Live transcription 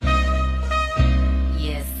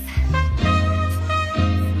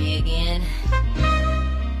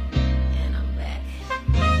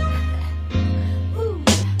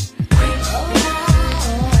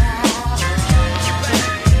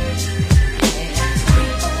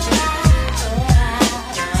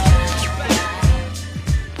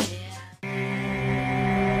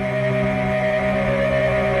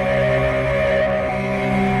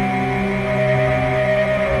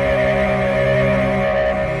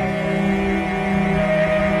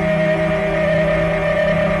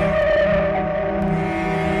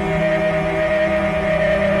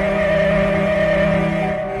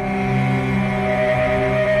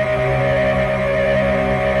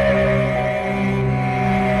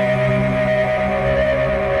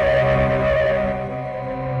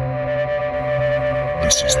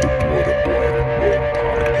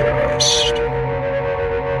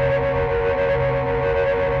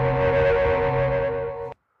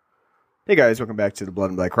Hey guys, welcome back to the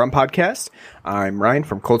Blood and Black Rum podcast. I'm Ryan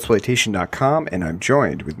from ColdSploitation.com, and I'm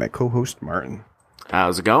joined with my co-host Martin.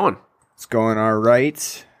 How's it going? It's going all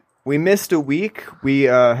right. We missed a week. We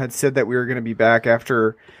had said that we were going to be back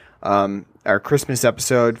after our Christmas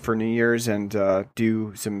episode for New Year's and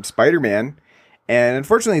do some Spider-Man, and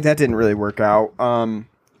unfortunately that didn't really work out.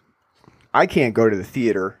 I can't go to the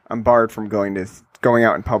theater. I'm barred from going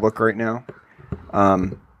out in public right now. I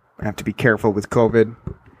have to be careful with COVID.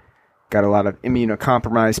 Got a lot of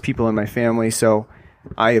immunocompromised people in my family, so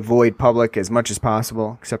I avoid public as much as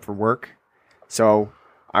possible, except for work. So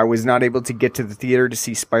I was not able to get to the theater to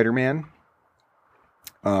see Spider-Man.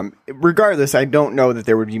 Regardless, I don't know that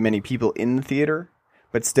there would be many people in the theater,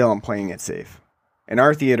 but still I'm playing it safe. In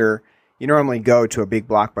our theater, you normally go to a big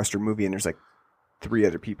blockbuster movie and there's like 3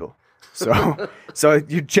 other people. So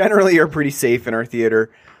you generally are pretty safe in our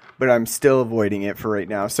theater, but I'm still avoiding it for right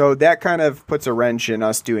now. So that kind of puts a wrench in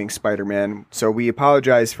us doing Spider-Man. So we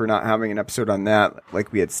apologize for not having an episode on that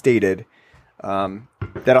like we had stated. That'll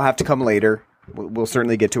have to come later. We'll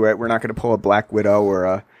certainly get to it. We're not going to pull a Black Widow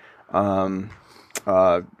or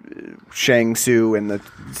a Shang Tsung and the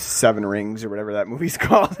Seven Rings or whatever that movie's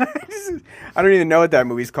called. I don't even know what that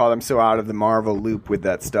movie's called. I'm so out of the Marvel loop with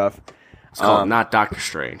that stuff. It's called not Doctor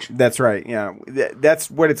Strange. That's right. Yeah, that's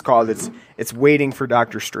what it's called. It's waiting for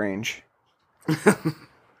Doctor Strange.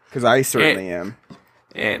 Because I certainly am.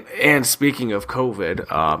 And speaking of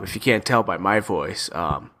COVID, if you can't tell by my voice,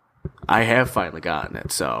 I have finally gotten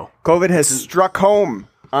it. So COVID has struck home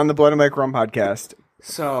on the Blood and Black Rum podcast.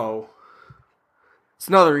 So it's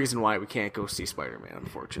another reason why we can't go see Spider-Man,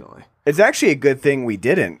 unfortunately. It's actually a good thing we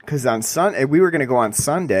didn't, because on we were going to go on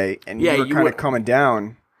Sunday, and you were kind of coming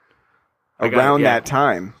down around that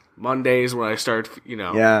time. Mondays when I start,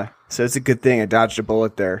 Yeah, so it's a good thing I dodged a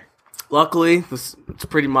bullet there. Luckily, it's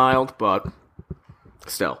pretty mild, but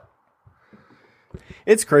still.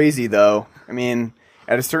 It's crazy, though. I mean,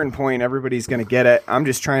 at a certain point, everybody's going to get it. I'm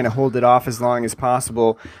just trying to hold it off as long as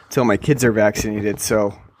possible until my kids are vaccinated,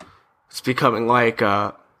 so... It's becoming like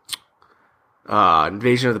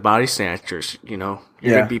Invasion of the Body Snatchers, You're going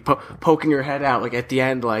to be poking your head out, like, at the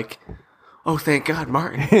end, like, oh, thank God,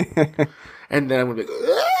 Martin. And then I'm going to be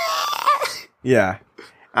like, Yeah.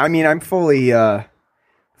 I mean, I'm fully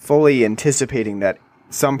anticipating that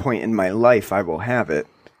at some point in my life I will have it.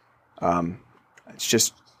 It's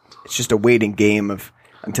just a waiting game of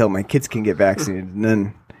until my kids can get vaccinated, and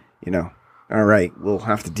then, all right, we'll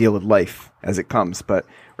have to deal with life as it comes. But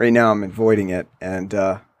right now I'm avoiding it, and,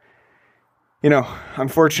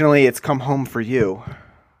 unfortunately it's come home for you.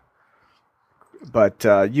 But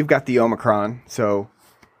you've got the Omicron,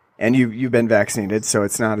 and you've been vaccinated, so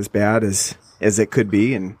it's not as bad as it could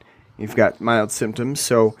be, and you've got mild symptoms,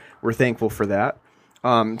 so we're thankful for that.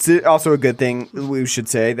 It's also a good thing, we should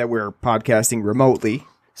say, that we're podcasting remotely,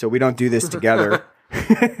 so we don't do this together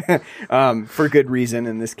for good reason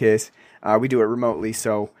in this case. We do it remotely,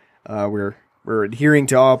 so we're adhering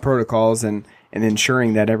to all protocols and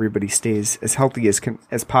ensuring that everybody stays as healthy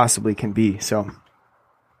as possibly can be. So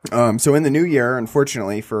in the new year,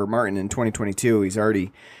 unfortunately for Martin in 2022, he's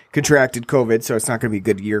already contracted COVID, so it's not going to be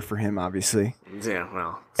a good year for him, obviously. Yeah,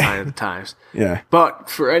 well, sign of the times. Yeah. But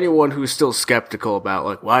for anyone who's still skeptical about,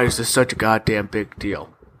 like, why is this such a goddamn big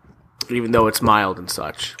deal? Even though it's mild and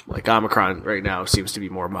such. Like, Omicron right now seems to be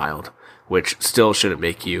more mild, which still shouldn't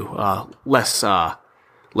make you less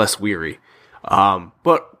weary.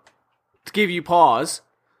 But to give you pause,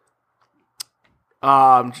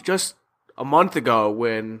 just a month ago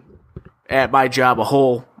when at my job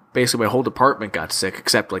basically my whole department got sick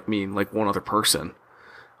except like me and like one other person.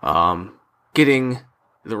 Getting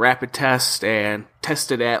the rapid test and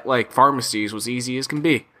tested at like pharmacies was easy as can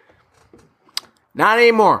be. Not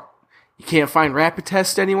anymore. You can't find rapid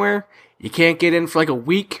tests anywhere. You can't get in for like a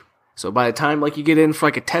week. So by the time like you get in for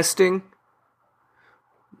like a testing,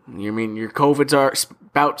 your COVID's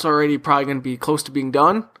bout's already probably going to be close to being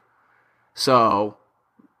done. So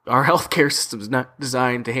our healthcare system's not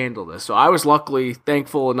designed to handle this. So I was luckily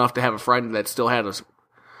thankful enough to have a friend that still had a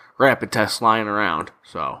rapid test lying around.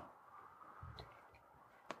 So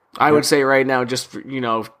I would say right now, just for,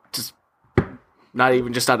 just not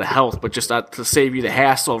even just out of health, but just to save you the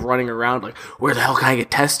hassle of running around like, where the hell can I get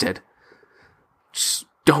tested? Just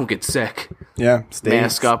don't get sick. Yeah,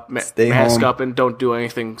 mask up, and don't do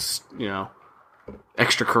anything,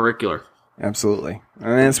 extracurricular. Absolutely.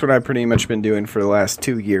 And that's what I've pretty much been doing for the last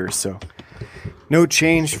 2 years, so no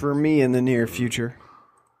change for me in the near future.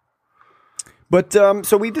 But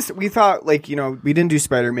so we thought, like, we didn't do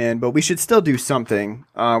Spider-Man, but we should still do something.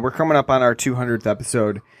 We're coming up on our 200th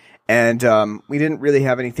episode, and we didn't really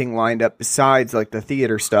have anything lined up besides like the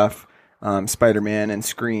theater stuff. Spider-Man and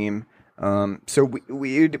Scream. So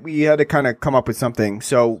we had to kind of come up with something.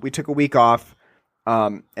 So we took a week off,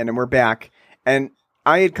 and then we're back. And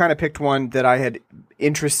I had kind of picked one that I had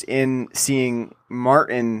interest in seeing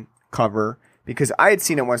Martin cover because I had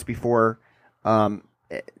seen it once before, and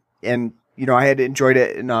I had enjoyed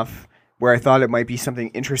it enough where I thought it might be something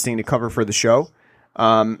interesting to cover for the show.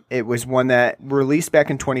 It was one that released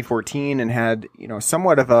back in 2014 and had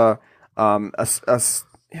somewhat of a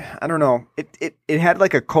I don't know. It had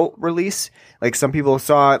like a cult release. Like some people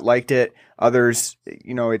saw it, liked it. Others,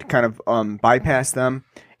 it kind of bypassed them.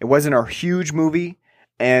 It wasn't a huge movie,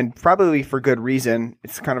 and probably for good reason.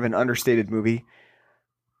 It's kind of an understated movie.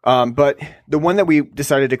 But the one that we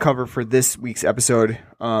decided to cover for this week's episode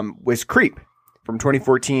was Creep from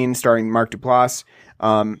 2014, starring Mark Duplass,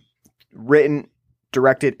 written,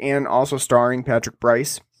 directed, and also starring Patrick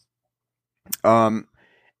Brice.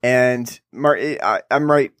 And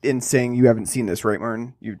I'm right in saying you haven't seen this, right,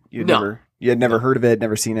 Martin? You had never heard of it,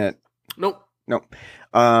 never seen it. Nope.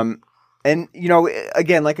 And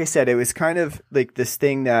again, like I said, it was kind of like this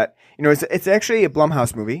thing that it's actually a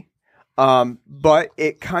Blumhouse movie, but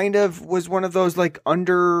it kind of was one of those like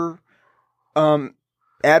under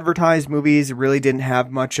advertised movies. It really didn't have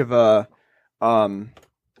much of a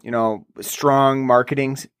strong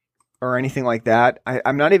marketing or anything like that.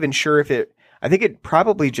 I'm not even sure if it. I think it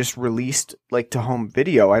probably just released like to home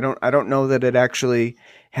video. I don't know that it actually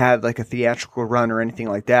had like a theatrical run or anything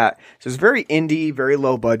like that. So it's very indie, very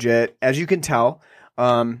low budget. As you can tell,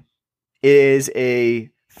 it is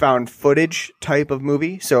a found footage type of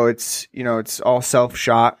movie. So it's all self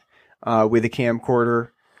shot with a camcorder.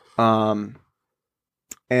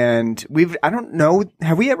 And I don't know,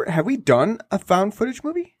 have we done a found footage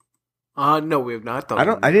movie? No, we have not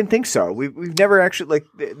done. I didn't think so. We've never actually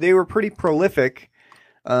they were pretty prolific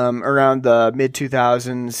around the mid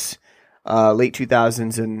 2000s, late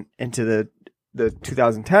 2000s, and into the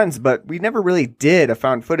 2010s. But we never really did a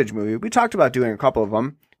found footage movie. We talked about doing a couple of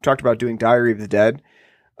them. We talked about doing Diary of the Dead,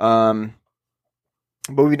 but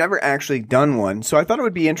we've never actually done one. So I thought it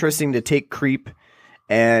would be interesting to take Creep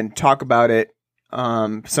and talk about it,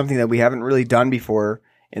 something that we haven't really done before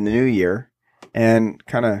in the new year, and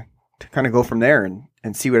kind of go from there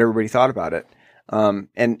and see what everybody thought about it.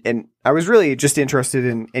 And I was really just interested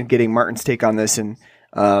in getting Martin's take on this, and,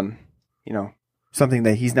 something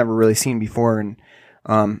that he's never really seen before. And,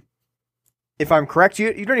 if I'm correct,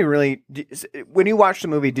 you don't even really, when you watched the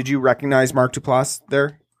movie, did you recognize Mark Duplass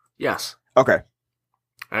there? Yes. Okay.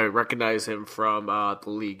 I recognize him from The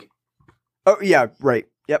League. Oh yeah. Right.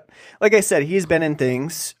 Yep. Like I said, he's been in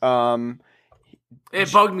things,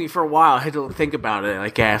 it bugged me for a while. I had to think about it.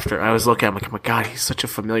 Like after I was looking, I'm like, oh my god, he's such a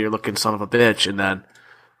familiar looking son of a bitch. And then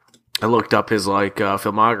I looked up his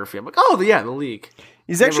filmography. I'm like, oh yeah, The League.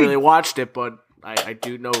 He's actually never really watched it, but I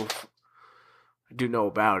do know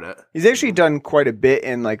about it. He's actually done quite a bit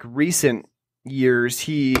in like recent years.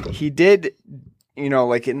 He did,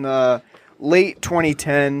 like in the late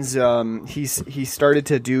 2010s. He started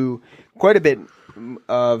to do quite a bit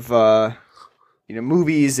of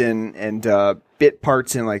movies and bit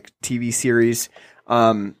parts in like TV series.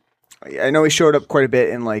 I know he showed up quite a bit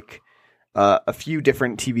in like a few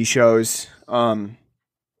different TV shows.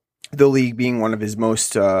 The League being one of his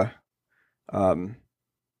most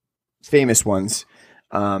famous ones.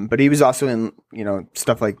 But he was also in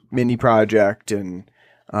stuff like Mini Project, and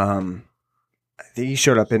I think he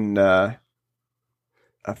showed up in a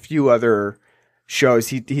few other shows.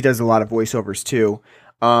 He does a lot of voiceovers too.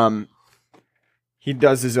 He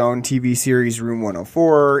does his own TV series, Room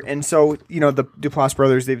 104. And so, the Duplass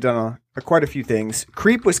brothers, they've done quite a few things.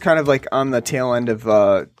 Creep was kind of like on the tail end of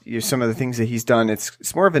some of the things that he's done.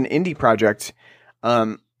 It's more of an indie project.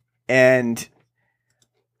 And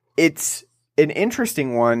it's an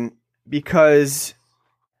interesting one because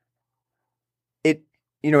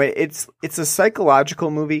it's a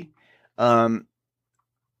psychological movie. And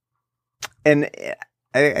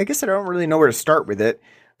I guess I don't really know where to start with it.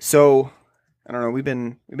 So I don't know. We've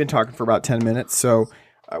been talking for about 10 minutes. So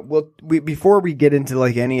before we get into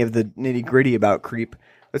like any of the nitty gritty about Creep,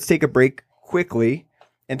 let's take a break quickly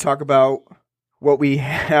and talk about what we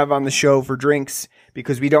have on the show for drinks,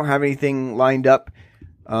 because we don't have anything lined up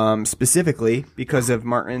specifically because of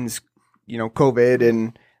Martin's, COVID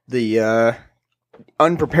and the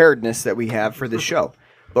unpreparedness that we have for this show.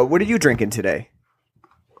 But what are you drinking today?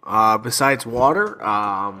 Besides water,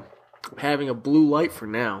 having a Blue Light for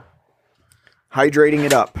now. Hydrating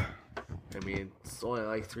it up. I mean, it's only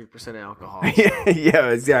like 3% alcohol. Yeah,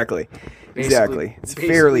 exactly. It's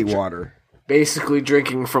fairly water. Basically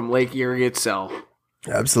drinking from Lake Erie itself.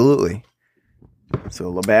 Absolutely. So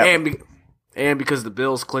Labatt. And because the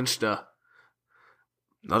Bills clinched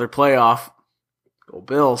another playoff. Go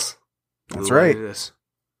Bills. That's right. It is.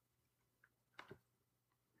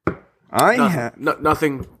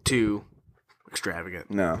 Nothing too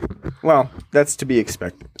extravagant. No. Well, that's to be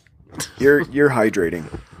expected. You're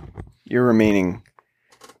hydrating. You're remaining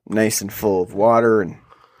nice and full of water and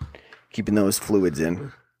keeping those fluids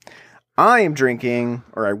in. I am drinking,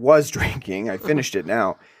 or I was drinking, I finished it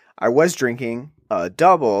now. I was drinking a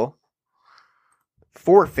double,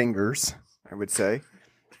 4 fingers, I would say,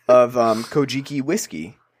 of Kojiki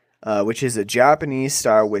whiskey, which is a Japanese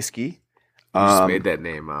style whiskey. You just made that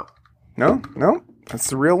name up. No, that's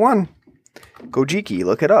the real one. Kojiki,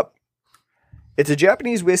 look it up. It's a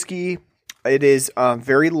Japanese whiskey. It is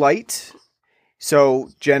very light. So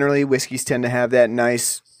generally whiskeys tend to have that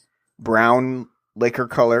nice brown liquor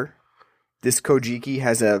color. This Kojiki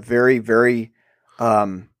has a very, very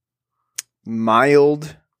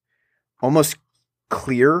mild, almost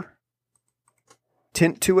clear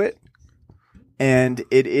tint to it. And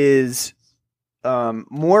it is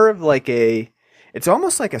more of like it's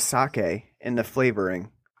almost like a sake in the flavoring.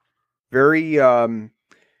 Very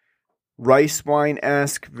rice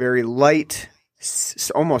wine-esque, very light,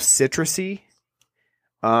 almost citrusy.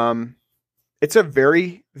 It's a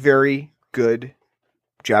very, very good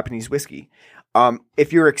Japanese whiskey.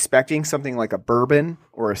 If you're expecting something like a bourbon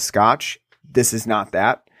or a scotch, this is not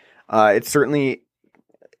that. It's certainly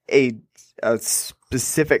a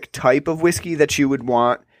specific type of whiskey that you would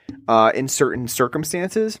want in certain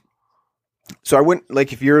circumstances. So I wouldn't,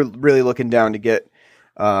 like, if you're really looking down to get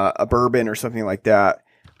a bourbon or something like that,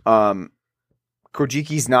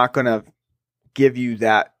 Kojiki's not going to give you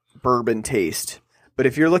that bourbon taste. But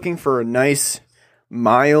if you're looking for a nice,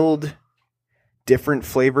 mild, different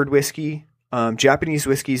flavored whiskey, Japanese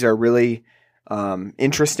whiskeys are really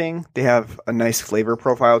interesting. They have a nice flavor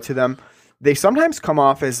profile to them. They sometimes come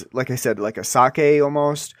off as, like I said, like a sake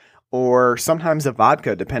almost, or sometimes a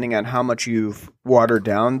vodka, depending on how much you've watered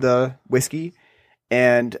down the whiskey.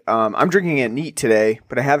 And I'm drinking it neat today,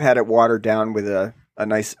 but I have had it watered down with a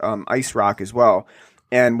nice ice rock as well.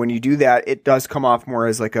 And when you do that, it does come off more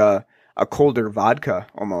as like a colder vodka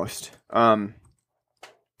almost. So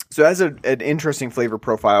it has an interesting flavor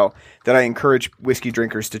profile that I encourage whiskey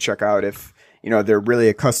drinkers to check out if they're really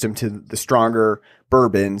accustomed to the stronger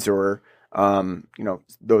bourbons or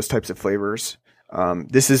those types of flavors.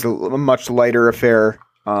 This is a much lighter affair.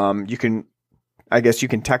 I guess you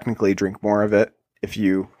can technically drink more of it if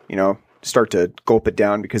you start to gulp it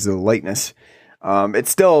down because of the lightness.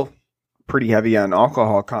 It's still pretty heavy on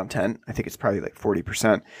alcohol content. I think it's probably like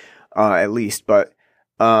 40% at least, but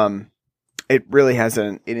it really has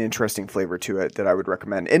an interesting flavor to it that I would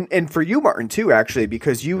recommend. And for you, Martin, too, actually,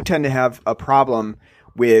 because you tend to have a problem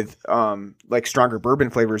with like stronger bourbon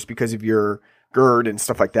flavors because of your GERD and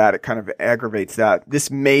stuff like that. It kind of aggravates that. This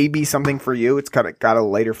may be something for you. It's kind of got a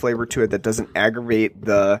lighter flavor to it that doesn't aggravate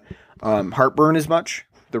the heartburn as much,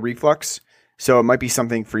 the reflux. So it might be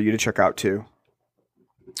something for you to check out too.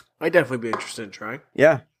 I'd definitely be interested in trying.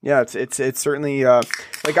 Yeah. It's certainly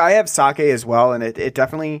like I have sake as well, and it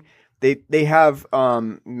definitely they have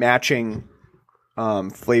matching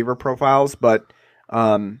flavor profiles, but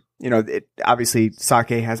it obviously sake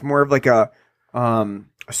has more of like a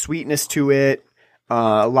sweetness to it.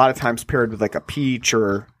 A lot of times paired with like a peach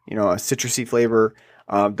or a citrusy flavor.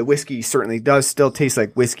 The whiskey certainly does still taste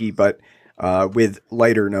like whiskey, but with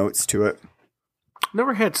lighter notes to it.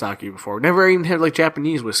 Never had sake before. Never even had like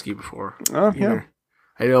Japanese whiskey before. Oh either. Yeah.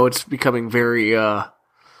 I know it's becoming very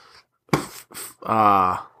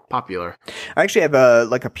popular. I actually have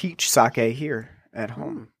a peach sake here at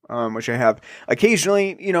home, which I have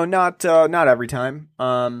occasionally. Not every time.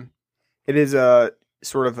 It is a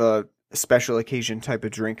sort of a special occasion type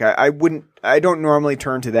of drink. I don't normally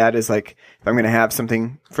turn to that as like if I'm going to have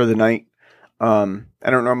something for the night. I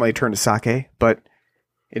don't normally turn to sake, but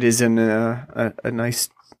it is in a nice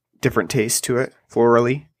different taste to it,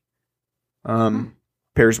 florally.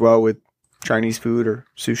 Pairs well with Chinese food or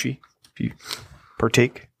sushi if you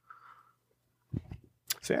partake.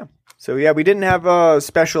 So yeah, we didn't have a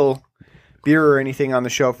special beer or anything on the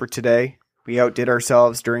show for today. We outdid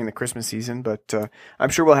ourselves during the Christmas season, but I'm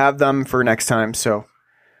sure we'll have them for next time. So,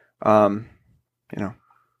 at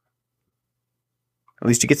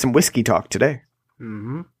least you get some whiskey talk today.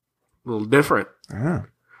 Mm-hmm. A little different. Ah.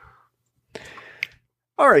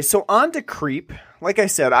 All right, so on to Creep. Like I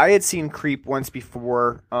said, I had seen Creep once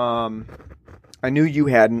before. I knew you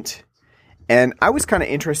hadn't. And I was kind of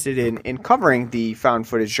interested in covering the found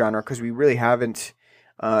footage genre because we really haven't.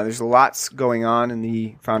 There's lots going on in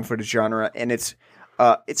the found footage genre, and it's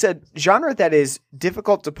it's a genre that is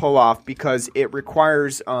difficult to pull off because it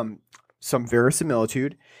requires some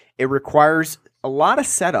verisimilitude. It requires a lot of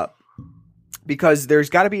setup because there's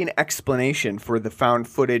got to be an explanation for the found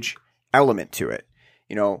footage element to it.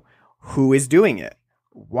 You know, who is doing it?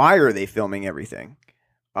 Why are they filming everything?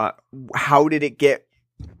 How did it get,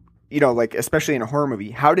 you know, like, especially in a horror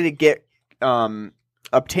movie, how did it get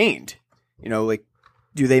obtained? You know, like,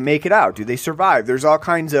 do they make it out? Do they survive? There's all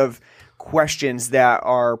kinds of questions that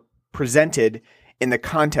are presented in the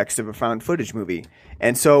context of a found footage movie.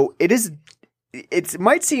 And so it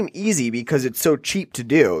might seem easy because it's so cheap to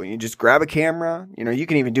do. You just grab a camera, you know, you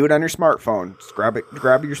can even do it on your smartphone. Just grab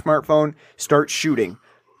your smartphone, start shooting.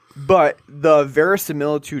 But the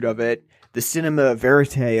verisimilitude of it, the cinema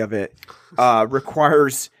verite of it,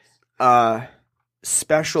 requires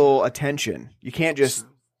special attention. You can't just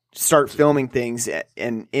start filming things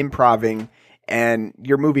and improving and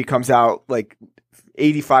your movie comes out like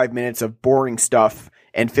 85 minutes of boring stuff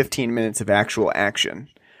and 15 minutes of actual action.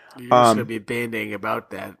 You're just going to be bandying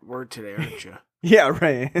about that word today, aren't you? Yeah,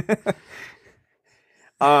 right.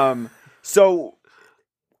 So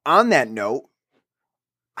on that note,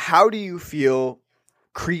 how do you feel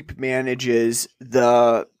Creep manages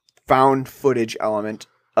the found footage element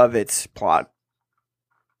of its plot?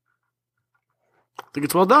 I think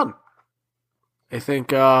it's well done. I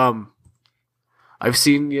think I've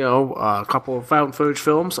seen, a couple of found footage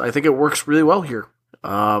films. I think it works really well here.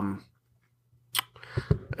 The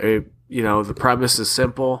premise is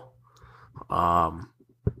simple. Having,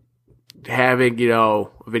 a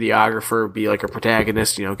videographer be like a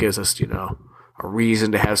protagonist, gives us, a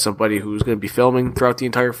reason to have somebody who's going to be filming throughout the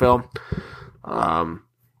entire film. And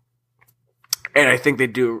I think they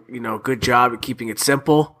do, a good job at keeping it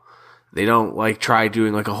simple. They don't try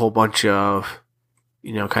doing a whole bunch of,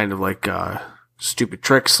 kind of stupid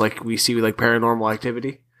tricks like we see with Paranormal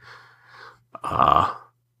Activity. I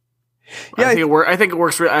think it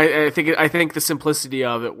works. I think the simplicity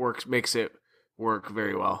of it makes it work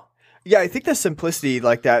very well. Yeah, I think the simplicity,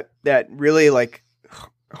 that really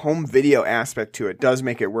home video aspect to it does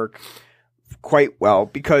make it work quite well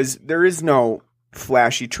because there is no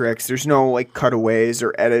flashy tricks. There's no cutaways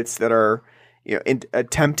or edits that are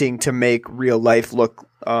attempting to make real life look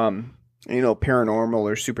paranormal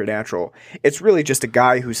or supernatural. It's really just a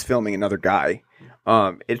guy who's filming another guy.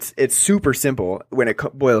 It's super simple when it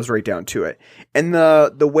boils right down to it. And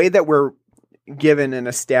the way that we're given an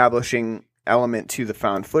establishing element to the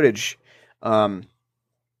found footage,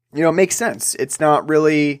 makes sense. It's not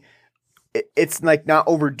really, it's not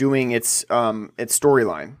overdoing its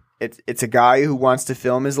storyline. It's a guy who wants to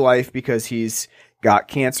film his life because he's got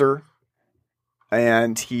cancer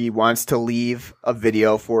and he wants to leave a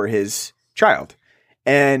video for his child.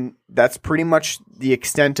 And that's pretty much the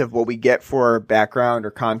extent of what we get for background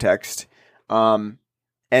or context. And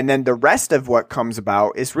then the rest of what comes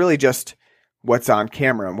about is really just what's on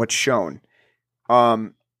camera and what's shown.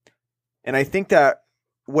 And I think that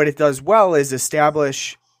what it does well is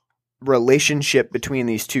establish relationship between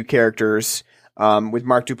these two characters, with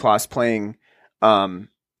Mark Duplass playing,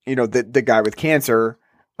 the guy with cancer,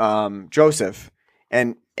 Joseph,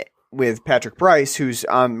 and with Patrick Brice, who's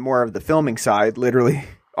on more of the filming side, literally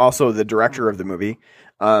also the director of the movie,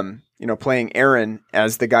 playing Aaron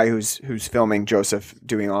as the guy who's filming Joseph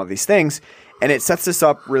doing all of these things. And it sets us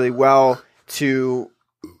up really well to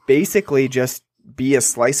basically just be a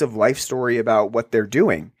slice of life story about what they're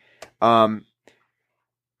doing. The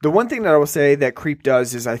one thing that I will say that Creep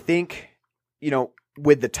does is I think,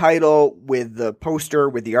 with the title, with the poster,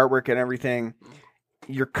 with the artwork and everything,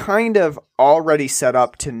 you're kind of already set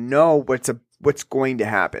up to know what's going to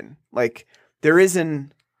happen. There is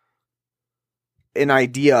an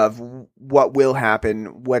idea of what will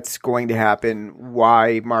happen, what's going to happen,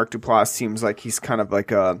 why Mark Duplass seems like he's kind of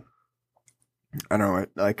a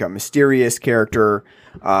mysterious character,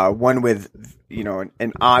 one with,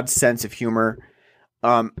 an odd sense of humor.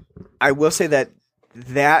 I will say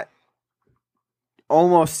that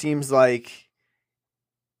almost seems like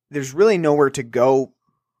there's really nowhere to go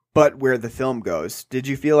but where the film goes. Did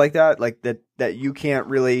you feel like that? That you can't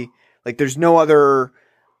really, there's no other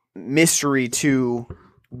mystery to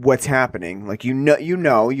what's happening.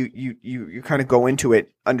 You kind of go into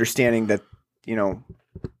it understanding that,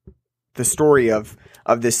 the story of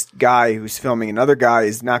this guy who's filming another guy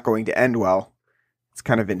is not going to end well. It's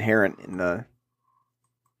kind of inherent in the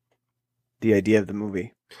idea of the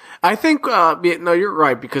movie. I think, no, you're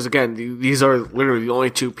right, because again, these are literally the only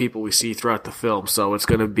two people we see throughout the film, so it's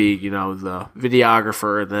going to be, the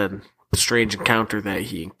videographer and then the strange encounter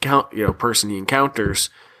that person he encounters.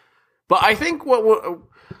 But I think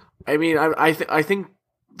I think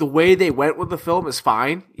the way they went with the film is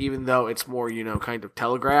fine, even though it's more, kind of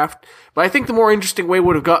telegraphed. But I think the more interesting way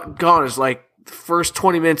would have gone is like the first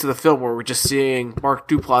 20 minutes of the film where we're just seeing Mark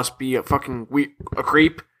Duplass be a fucking a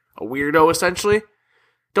creep, a weirdo, essentially.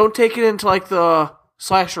 Don't take it into like the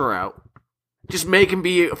slasher route. Just make him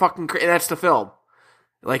be a fucking creep, and that's the film.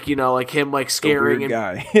 Like, like him like scaring and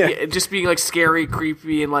guy. Yeah, just being like scary,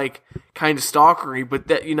 creepy, and like kind of stalkery, but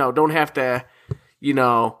that, don't have to,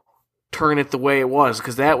 turn it the way it was,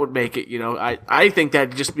 because that would make it, I think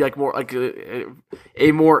that'd just be like more like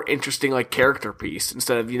a more interesting like character piece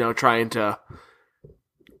instead of, trying to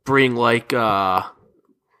bring like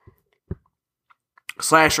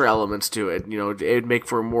slasher elements to it. It would make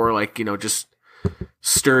for more like, just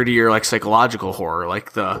sturdier like psychological horror,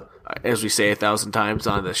 like as we say 1,000 times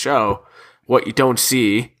on the show, what you don't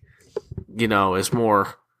see, is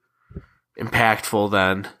more impactful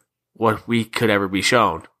than what we could ever be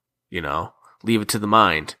shown. Leave it to the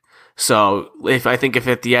mind. So if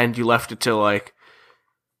at the end you left it to like,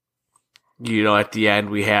 at the end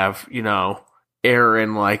we have,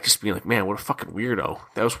 Aaron like just being like, man, what a fucking weirdo.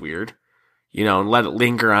 That was weird. And let it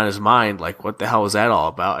linger on his mind. Like, what the hell was that all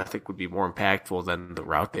about? I think would be more impactful than the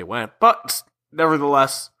route they went. But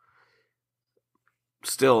nevertheless,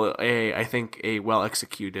 still I think a well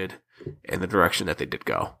executed in the direction that they did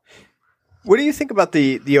go. What do you think about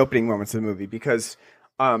the opening moments of the movie? Because,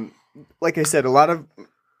 like I said, a lot of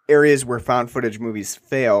areas where found footage movies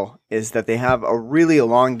fail is that they have a really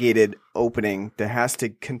elongated opening that has to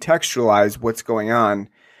contextualize what's going on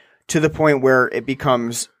to the point where it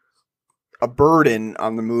becomes a burden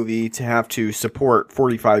on the movie to have to support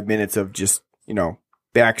 45 minutes of just,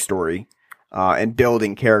 backstory and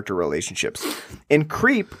building character relationships. In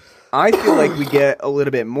Creep, I feel like we get a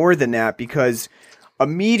little bit more than that because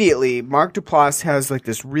immediately Mark Duplass has like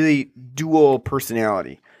this really dual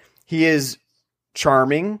personality. He is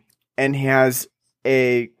charming and has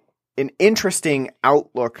an interesting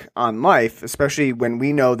outlook on life, especially when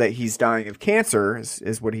we know that he's dying of cancer,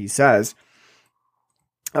 is what he says.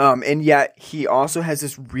 And yet he also has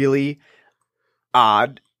this really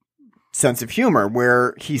odd sense of humor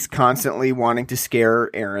where he's constantly wanting to scare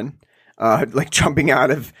Aaron, like jumping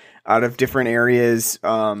out of different areas,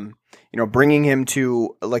 bringing him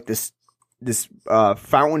to like this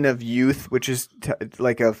fountain of youth, which is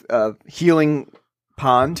like a healing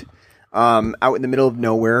pond out in the middle of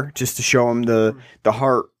nowhere, just to show him the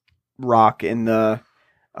heart rock in the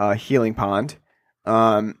healing pond.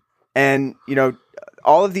 And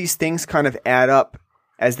all of these things kind of add up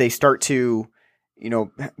as they start to,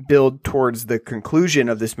 build towards the conclusion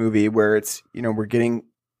of this movie where it's, we're getting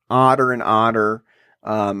odder and odder.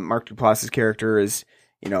 Mark Duplass's character is,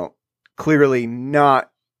 clearly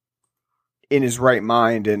not in his right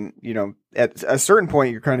mind. And, at a certain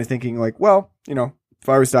point, you're kind of thinking like, well, if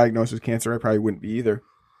I was diagnosed with cancer, I probably wouldn't be either.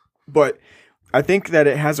 But I think that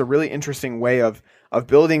it has a really interesting way of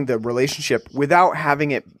building the relationship without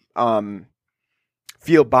having it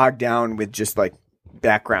feel bogged down with just like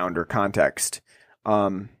background or context.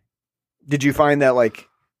 Did you find that like,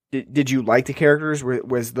 did you like the characters?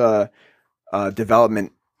 Was the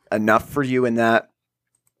development enough for you in that,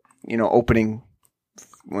 opening,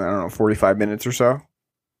 45 minutes or so?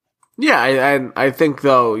 Yeah, I think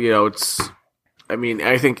though,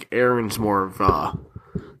 I think Aaron's more of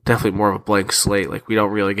definitely more of a blank slate. Like we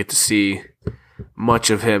don't really get to see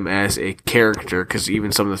much of him as a character because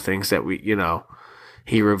even some of the things that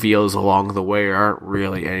he reveals along the way aren't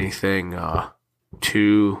really anything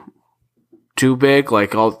too big.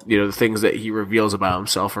 Like all the things that he reveals about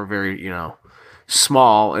himself are very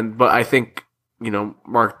small. But I think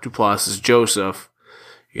Mark Duplass is Joseph.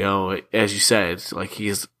 As you said, it's like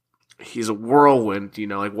he's a whirlwind.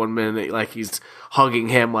 Like 1 minute like he's hugging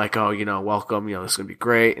him like, oh, welcome, this is gonna be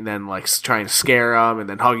great, and then like trying to scare him, and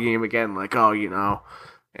then hugging him again like, oh,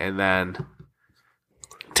 and then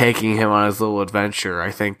taking him on his little adventure.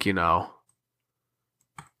 I think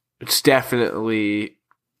it's definitely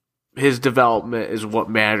his development is what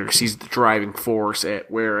matters. He's the driving force.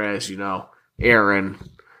 Whereas Aaron,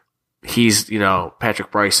 he's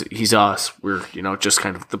Patrick Brice, he's us. We're just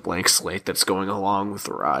kind of the blank slate that's going along with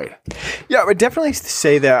the ride. Yeah, I would definitely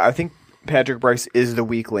say that. I think Patrick Brice is the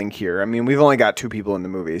weak link here. I mean, we've only got 2 people in the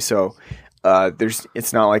movie, so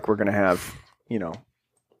it's not like we're gonna have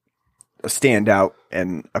a standout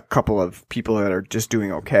and a couple of people that are just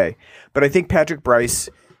doing okay. But I think Patrick Brice,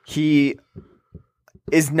 he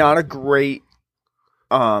is not a great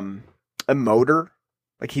emoter.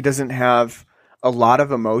 Like he doesn't have a lot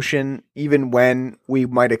of emotion, even when we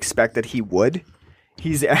might expect that he would.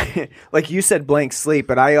 He's like you said, blank slate,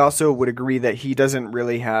 but I also would agree that he doesn't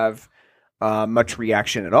really have much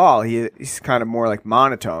reaction at all. He's kind of more like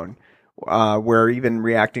monotone, where even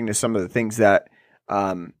reacting to some of the things that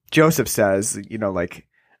Joseph says, like,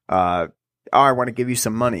 oh, I want to give you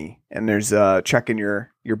some money, and there's a check in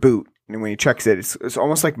your boot, and when he checks it, it's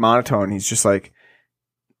almost like monotone. He's just like,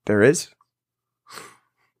 there is?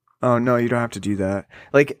 Oh no, you don't have to do that.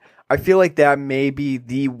 Like, I feel like that may be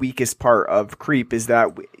the weakest part of Creep, is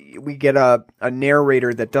that we get a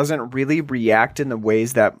narrator that doesn't really react in the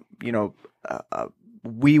ways that,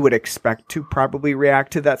 we would expect to probably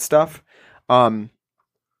react to that stuff. I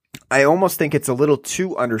almost think it's a little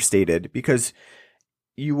too understated, because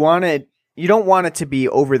you don't want it to be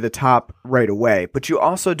over the top right away, but you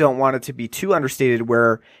also don't want it to be too understated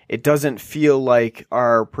where it doesn't feel like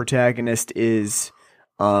our protagonist is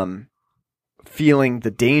feeling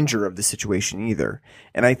the danger of the situation either.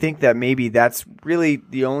 And I think that maybe that's really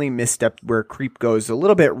the only misstep where Creep goes a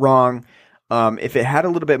little bit wrong. If it had a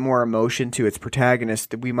little bit more emotion to its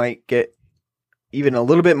protagonist, we might get even a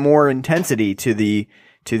little bit more intensity to the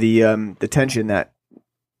tension that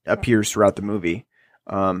appears throughout the movie.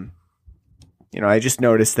 I just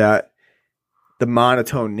noticed that the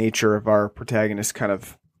monotone nature of our protagonist kind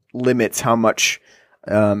of limits how much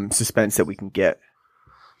suspense that we can get.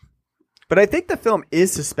 But I think the film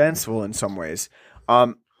is suspenseful in some ways.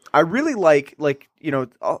 I really like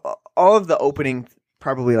all of the opening,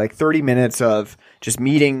 probably like 30 minutes of just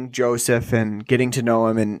meeting Joseph and getting to know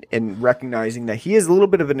him and recognizing that he is a little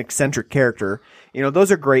bit of an eccentric character.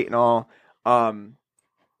 Those are great and all.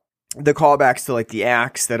 The callbacks to like the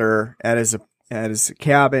acts that are at his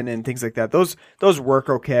cabin and things like that, those work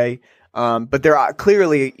okay. But there are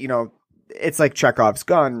clearly, it's like Chekhov's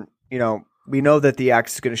gun. We know that the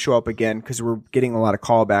axe is going to show up again because we're getting a lot of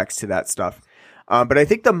callbacks to that stuff. But I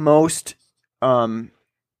think the most,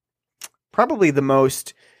 probably the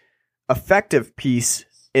most effective piece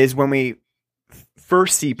is when we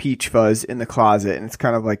first see Peach Fuzz in the closet, and it's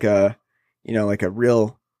kind of like a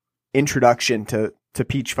real introduction to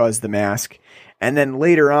Peach Fuzz the mask. And then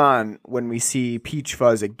later on, when we see Peach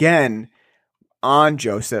Fuzz again on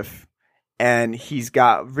Joseph, and he's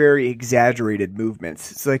got very exaggerated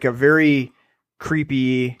movements. It's like a very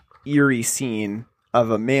creepy, eerie scene of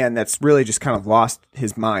a man that's really just kind of lost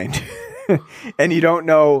his mind. And you don't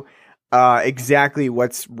know exactly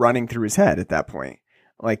what's running through his head at that point.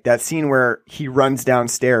 Like that scene where he runs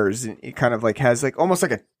downstairs and it kind of like has like almost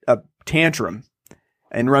like a tantrum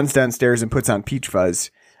and runs downstairs and puts on Peach Fuzz.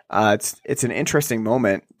 It's an interesting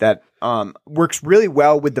moment that works really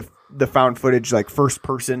well with the found footage, like first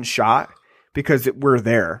person shot, because we're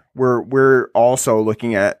there. We're also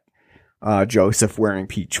looking at Joseph wearing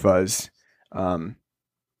Peach Fuzz.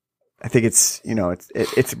 I think it's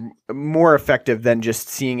more effective than just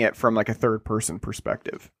seeing it from like a third person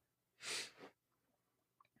perspective.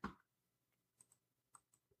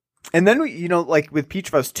 And then like with Peach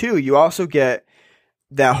Fuzz 2, you also get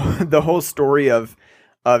the whole story of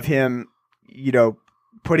him,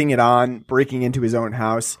 putting it on, breaking into his own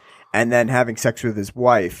house, and then having sex with his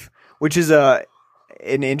wife, which is an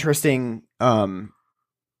interesting,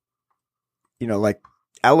 like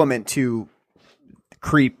element to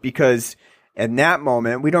Creep, because in that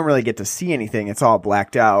moment we don't really get to see anything. It's all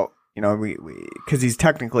blacked out, because he's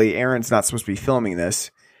technically, Aaron's not supposed to be filming this.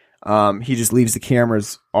 He just leaves the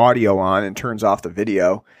camera's audio on and turns off the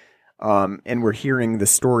video. And we're hearing the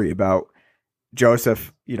story about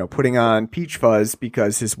Joseph, putting on Peach Fuzz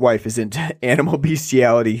because his wife is into animal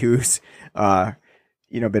bestiality, who's,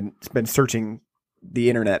 been searching the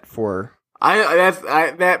internet for.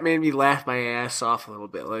 That made me laugh my ass off a little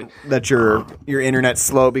bit. Like that your internet's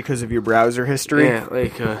slow because of your browser history. Yeah,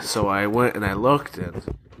 like so I went and I looked and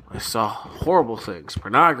I saw horrible things,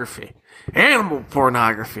 pornography, animal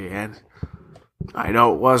pornography, and I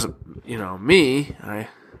know it wasn't me.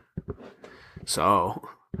 So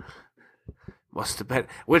must have been,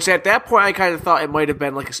 which at that point I kind of thought it might have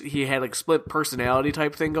been like he had like split personality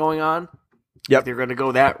type thing going on. Yep. If they're going to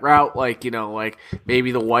go that route, like, like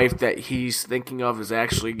maybe the wife that he's thinking of is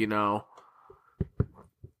actually,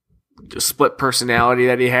 just split personality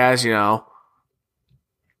that he has,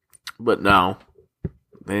 But no,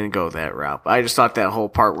 they didn't go that route. But I just thought that whole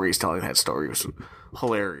part where he's telling that story was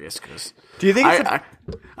hilarious. Cause do you think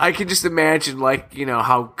I can just imagine, like,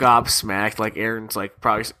 how gobsmacked, like, Aaron's, like,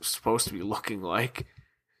 probably supposed to be looking like.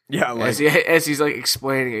 Yeah, like, as he's, like,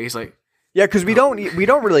 explaining it, he's like, yeah, because we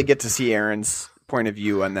don't really get to see Aaron's point of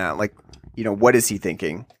view on that. Like, what is he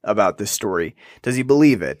thinking about this story? Does he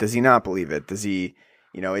believe it? Does he not believe it? Does he,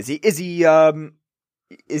 is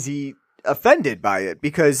he offended by it?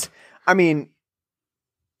 Because, I mean,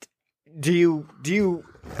 do you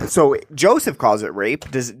So Joseph calls it rape.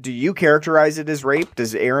 Do you characterize it as rape?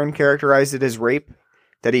 Does Aaron characterize it as rape?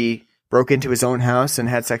 That he broke into his own house and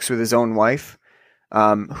had sex with his own wife,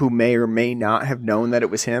 who may or may not have known that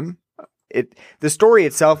it was him? The story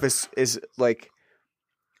itself is like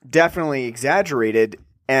definitely exaggerated,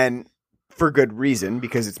 and for good reason,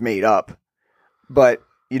 because it's made up. But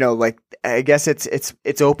like, I guess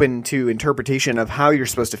it's open to interpretation of how you're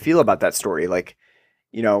supposed to feel about that story. Like,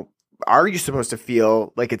 are you supposed to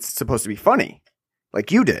feel like it's supposed to be funny,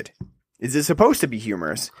 like you did? Is it supposed to be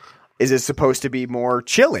humorous? Is it supposed to be more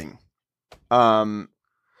chilling? Well,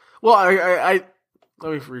 I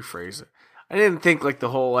let me rephrase it. I didn't think like the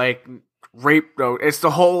whole like rape note. It's the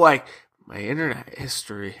whole like my internet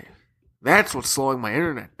history. That's what's slowing my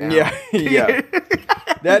internet down. Yeah, yeah.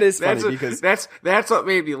 That is funny because that's what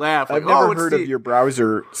made me laugh. I've never heard of your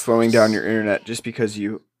browser slowing down your internet just because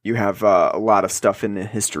you have a lot of stuff in the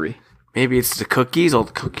history. Maybe it's the cookies, all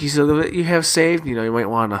the cookies that you have saved. You might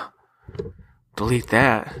want to delete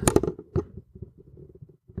that.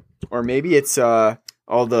 Or maybe it's all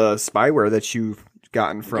the spyware that you've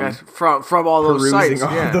gotten from all those sites.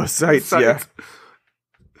 All those sites. Yeah.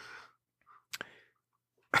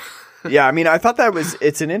 Yeah, I mean, I thought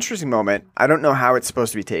it's an interesting moment. I don't know how it's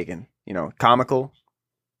supposed to be taken. Comical,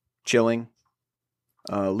 chilling,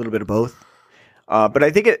 a little bit of both. But I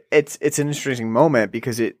think it's an interesting moment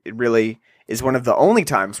because it really is one of the only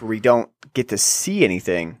times where we don't get to see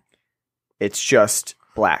anything. It's just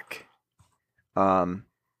black. And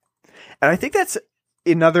I think that's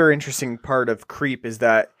another interesting part of Creep is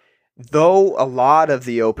that though a lot of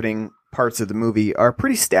the opening parts of the movie are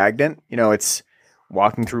pretty stagnant, it's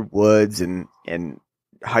walking through woods and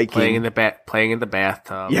hiking, playing in the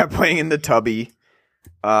bathtub. Yeah, playing in the tubby.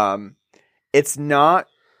 It's not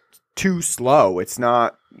too slow. It's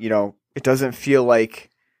not, it doesn't feel like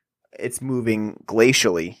it's moving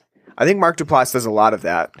glacially. I think Mark Duplass does a lot of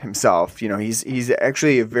that himself. He's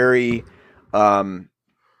actually a very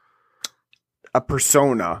a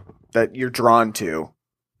persona that you're drawn to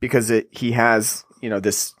because he has,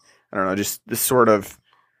 this, I don't know, just this sort of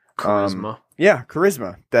charisma.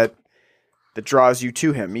 Charisma that draws you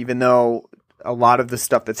to him, even though a lot of the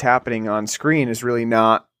stuff that's happening on screen is really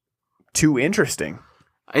not too interesting.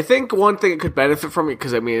 I think one thing it could benefit from it,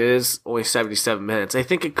 because it is only 77 minutes, I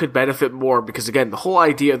think it could benefit more because, again, the whole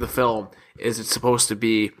idea of the film is it's supposed to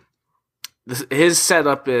be, his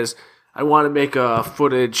setup is, I want to make a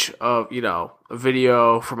footage of, a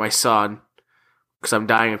video for my son because I'm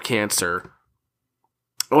dying of cancer.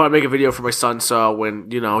 I want to make a video for my son so when,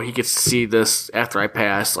 he gets to see this after I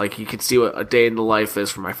pass, like he can see what a day in the life is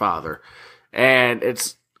for my father. And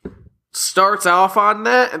it starts off on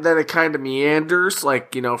that and then it kind of meanders,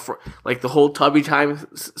 like, for like the whole tubby time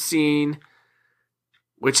scene,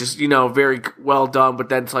 which is, very well done, but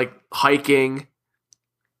then it's like hiking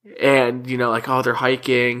and, like, oh, they're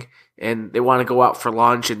hiking and they want to go out for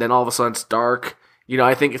lunch and then all of a sudden it's dark.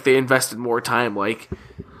 I think if they invested more time, like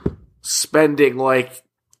spending, like,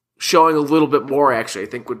 showing a little bit more, actually, I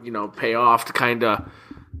think would, pay off to kind of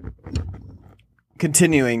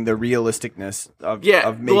continuing the realisticness of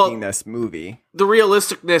making this movie. The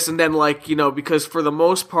realisticness, and then, like, because for the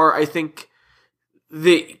most part, I think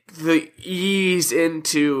the ease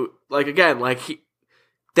into, like, again, like,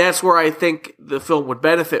 that's where I think the film would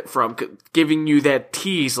benefit from, giving you that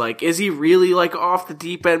tease. Like, is he really, like, off the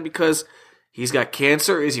deep end because he's got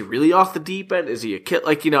cancer? Is he really off the deep end? Is he a kid?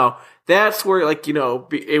 Like, that's where, like,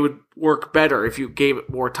 it would work better if you gave it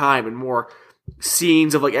more time and more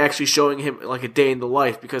scenes of, like, actually showing him, like, a day in the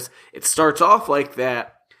life, because it starts off like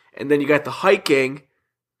that, and then you got the hiking,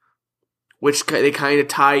 which they kind of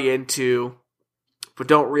tie into, but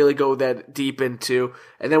don't really go that deep into,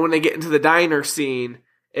 and then when they get into the diner scene,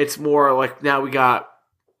 it's more like, now we got,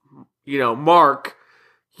 Mark,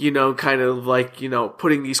 kind of like,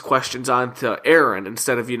 putting these questions onto Aaron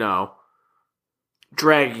instead of,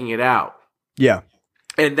 dragging it out. Yeah.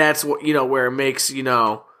 And that's what, where it makes,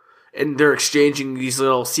 and they're exchanging these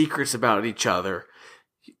little secrets about each other,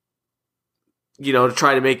 to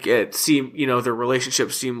try to make it seem, their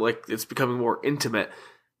relationship seem like it's becoming more intimate.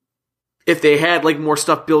 If they had, like, more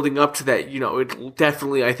stuff building up to that, it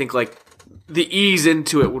definitely, I think, like, the ease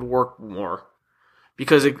into it would work more.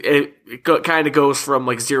 Because it kind of goes from,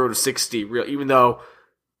 like, 0 to 60, even though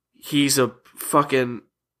he's a fucking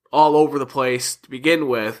all over the place to begin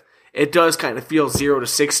with, it does kind of feel 0 to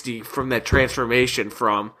 60 from that transformation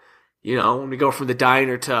from, when we go from the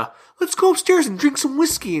diner to, let's go upstairs and drink some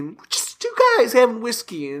whiskey, and just two guys having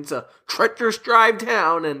whiskey, and it's a treacherous drive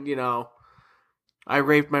down, and, I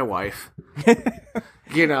raped my wife.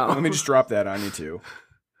 Let me just drop that on you, too.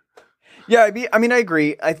 Yeah, I mean, I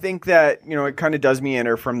agree. I think that, it kind of does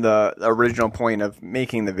meander from the original point of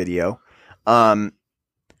making the video. Um,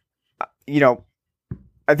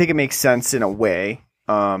 I think it makes sense in a way,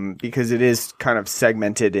 because it is kind of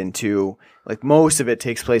segmented into, like, most of it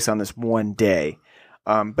takes place on this one day.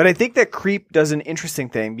 But I think that Creep does an interesting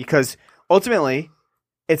thing because ultimately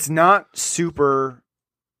it's not super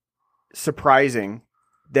surprising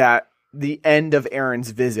that the end of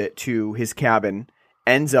Aaron's visit to his cabin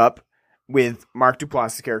ends up with Mark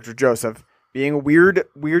Duplass' character Joseph being a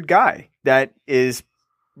weird guy that is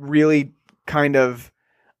really kind of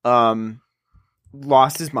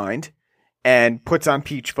lost his mind and puts on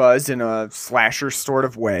Peach Fuzz in a slasher sort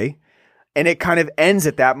of way. And it kind of ends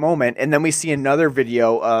at that moment. And then we see another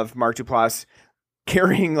video of Mark Duplass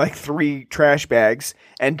carrying like 3 trash bags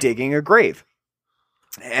and digging a grave.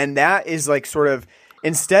 And that is like sort of,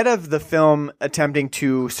 instead of the film attempting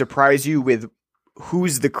to surprise you with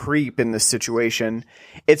who's the creep in this situation,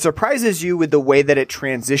 it surprises you with the way that it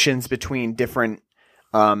transitions between different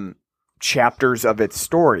chapters of its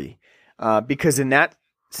story. Because in that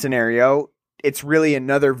scenario, it's really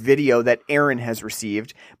another video that Aaron has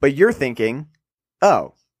received, but you're thinking,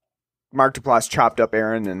 oh, Mark Duplass chopped up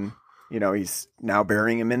Aaron and, he's now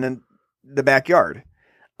burying him in the backyard.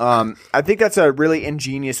 I think that's a really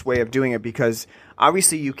ingenious way of doing it because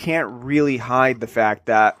obviously you can't really hide the fact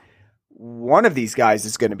that one of these guys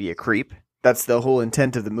is going to be a creep. That's the whole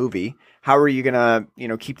intent of the movie. How are you going to,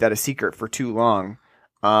 keep that a secret for too long?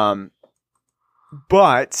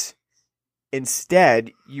 But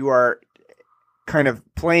instead you are kind of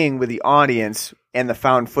playing with the audience and the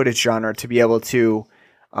found footage genre to be able to,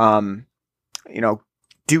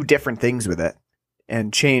 do different things with it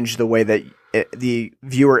and change the way that the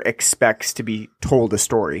viewer expects to be told a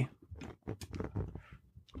story.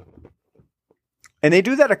 And they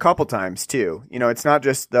do that a couple times too. It's not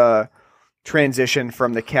just the transition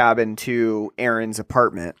from the cabin to Aaron's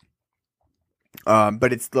apartment,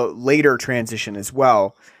 but it's the later transition as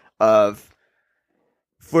well of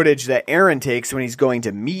footage that Aaron takes when he's going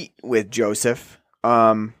to meet with Joseph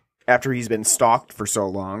after he's been stalked for so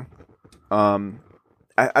long.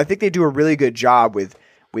 I think they do a really good job with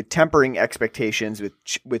tempering expectations,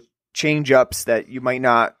 with change ups that you might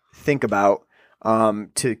not think about,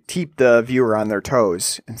 to keep the viewer on their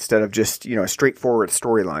toes instead of just a straightforward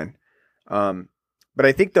storyline. But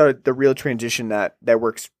I think the real transition that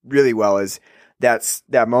works really well is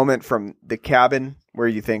that moment from the cabin where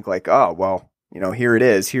you think like, oh well, here it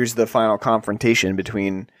is. Here's the final confrontation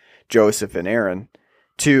between Joseph and Aaron,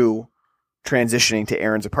 to transitioning to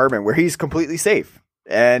Aaron's apartment where he's completely safe.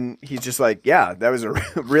 And he's just like, yeah, that was a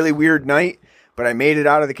really weird night, but I made it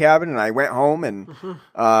out of the cabin and I went home and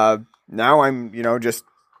now I'm, just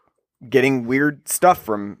getting weird stuff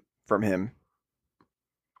from him.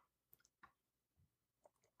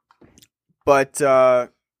 But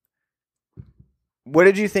what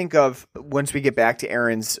did you think of once we get back to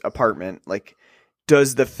Aaron's apartment? Like,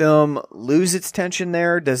 does the film lose its tension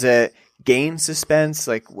there? Does it gain suspense?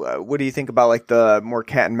 Like, what do you think about like the more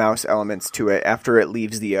cat and mouse elements to it after it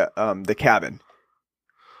leaves the cabin?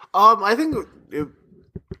 I think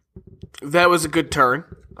that was a good turn.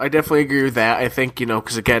 I definitely agree with that. I think,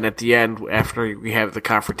 because again, at the end, after we have the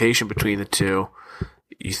confrontation between the two,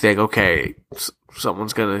 you think, okay,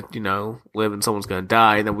 someone's gonna, live and someone's gonna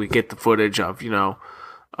die, and then we get the footage of,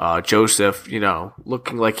 Joseph,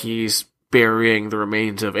 looking like he's burying the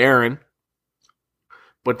remains of Aaron.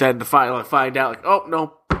 But then to find out, like, oh,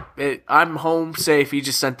 no, I'm home safe. He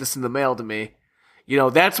just sent this in the mail to me.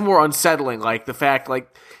 That's more unsettling. Like, the fact,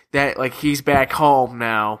 like, that, like, he's back home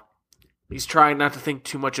now. He's trying not to think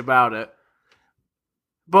too much about it.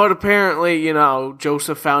 But apparently,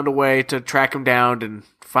 Joseph found a way to track him down and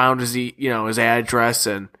found his address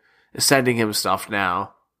and is sending him stuff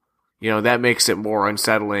now. That makes it more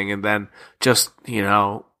unsettling. And then just,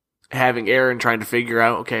 having Aaron trying to figure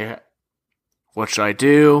out, okay, what should I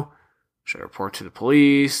do? Should I report to the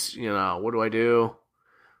police? What do I do?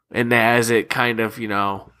 And as it kind of,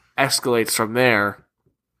 escalates from there,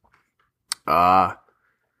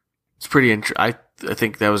 it's pretty I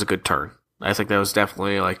think that was a good turn. I think that was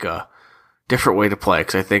definitely like a different way to play,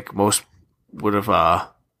 because I think most probably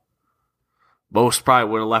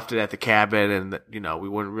would have left it at the cabin, and we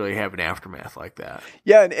wouldn't really have an aftermath like that.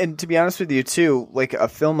 Yeah, and to be honest with you too, like a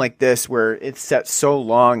film like this where it's set so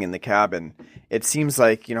long in the cabin, it seems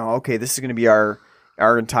like okay, this is going to be our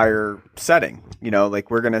entire setting. Like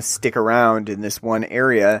we're going to stick around in this one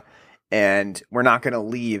area, and we're not going to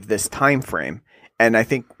leave this time frame. And I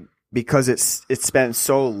think because it's spent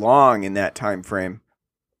so long in that time frame,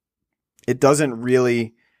 it doesn't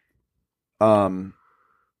really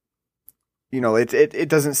it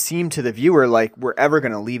doesn't seem to the viewer like we're ever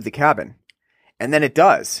going to leave the cabin. And then it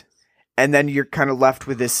does. And then you're kind of left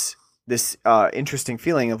with this interesting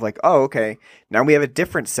feeling of like, oh, okay, now we have a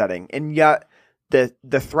different setting. And yet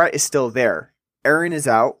the threat is still there. Aaron is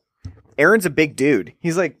out. Aaron's a big dude.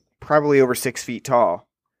 He's like probably over 6 feet tall.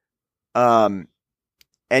 And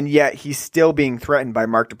yet he's still being threatened by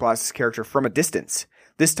Mark Duplass' character from a distance.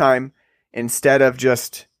 This time, instead of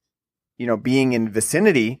just, being in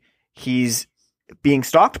vicinity, he's being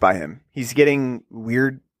stalked by him. He's getting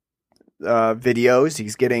weird videos.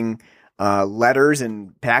 He's getting letters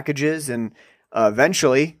and packages. And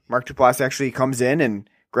eventually, Mark Duplass actually comes in and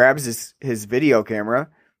grabs his video camera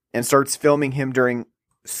and starts filming him during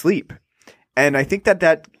sleep. And I think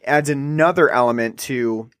that adds another element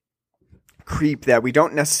to Creep that we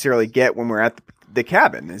don't necessarily get when we're at the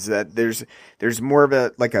cabin, is that there's more of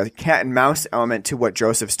a cat and mouse element to what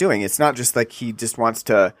Joseph's doing. It's not just like he just wants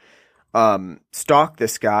to stalk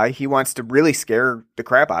this guy. He wants to really scare the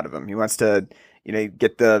crap out of him. He wants to,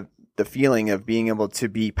 get the feeling of being able to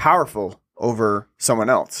be powerful over someone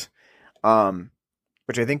else,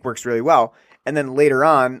 which I think works really well. And then later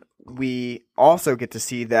on, we also get to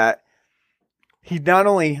see that he not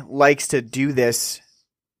only likes to do this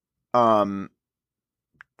for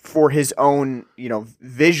his own,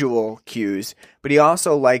 visual cues, but he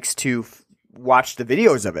also likes to watch the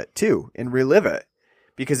videos of it too and relive it.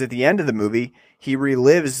 Because at the end of the movie, he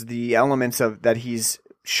relives the elements of that he's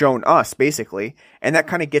shown us, basically, and that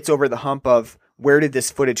kind of gets over the hump of where did this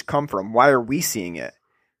footage come from? Why are we seeing it?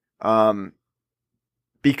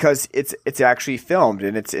 Because it's actually filmed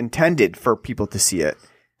and it's intended for people to see it.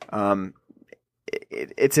 I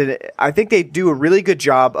think they do a really good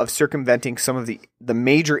job of circumventing some of the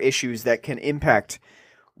major issues that can impact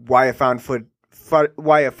why a found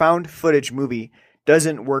footage movie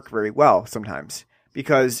doesn't work very well sometimes,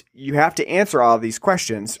 because you have to answer all of these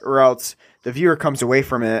questions or else the viewer comes away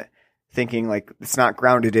from it thinking like it's not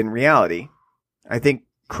grounded in reality. I think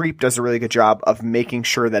Creep does a really good job of making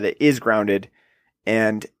sure that it is grounded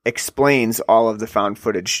and explains all of the found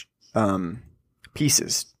footage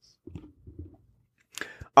pieces.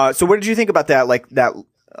 So what did you think about that? Like that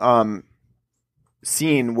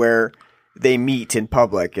scene where they meet in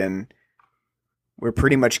public and we're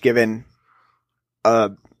pretty much given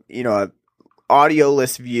a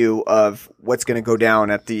audioless view of what's going to go down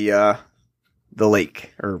at the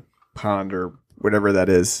lake or pond or whatever that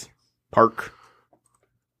is, park.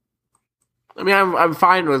 I mean, I'm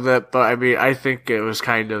fine with it, but I mean, I think it was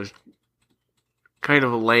kind of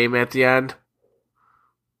lame at the end.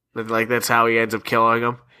 Like that's how he ends up killing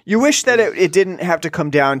him. You wish that it didn't have to come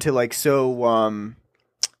down to like so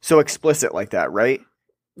explicit like that, right?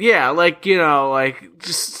 Yeah,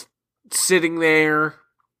 just sitting there,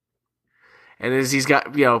 and as he's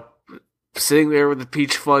got sitting there with the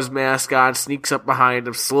Peach Fuzz mask on, sneaks up behind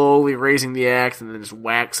him, slowly raising the axe, and then just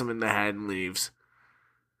whacks him in the head and leaves.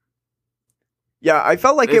 Yeah, I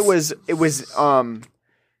felt like it was.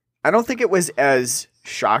 I don't think it was as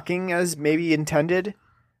shocking as maybe intended.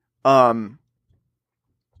 I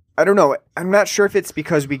don't know. I'm not sure if it's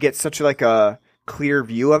because we get such like a clear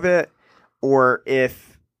view of it, or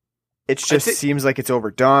if it just seems like it's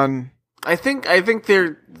overdone. I think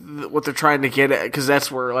they're what they're trying to get at, because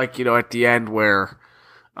that's where at the end where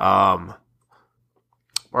Mark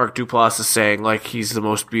Duplass is saying he's the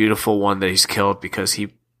most beautiful one that he's killed, because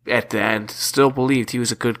he at the end still believed he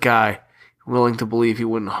was a good guy, willing to believe he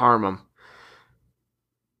wouldn't harm him,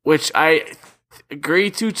 which I agree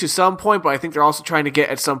to some point, but I think they're also trying to get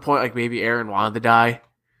at some point maybe Aaron wanted to die,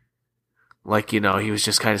 he was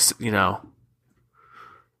just kind of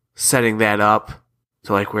setting that up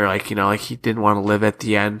to where he didn't want to live at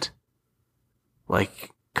the end,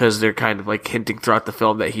 because they're kind of hinting throughout the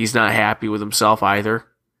film that he's not happy with himself either.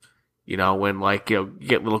 When you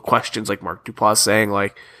get little questions like Mark Duplass saying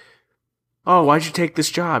oh, why'd you take this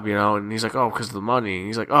job? And he's like, oh, because of the money. And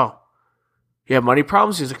he's like, oh, you have money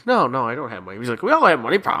problems? He's like, no, I don't have money. He's like, we all have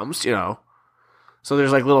money problems, So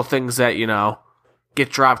there's little things that, get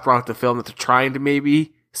dropped throughout the film that they're trying to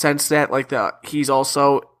maybe sense that, that he's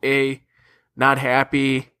also not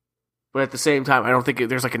happy, but at the same time, I don't think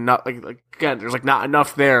there's enough, again, there's not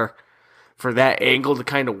enough there for that angle to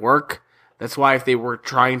kind of work. That's why if they were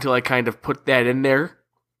trying to kind of put that in there,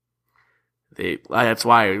 that's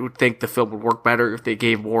why I would think the film would work better if they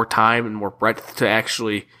gave more time and more breadth to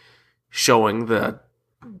actually showing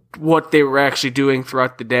what they were actually doing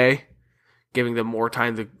throughout the day, giving them more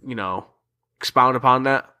time to expound upon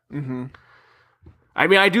that. Mm-hmm. I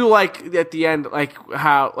mean, I do like at the end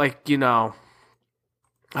how Mark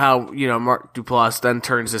Duplass then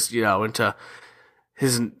turns this into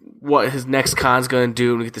what his next con's gonna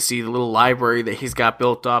do, and we get to see the little library that he's got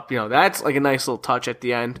built up. That's like a nice little touch at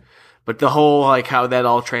the end. But the whole like how that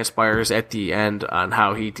all transpires at the end on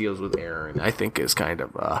how he deals with Aaron, I think is kind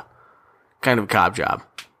of a cop job.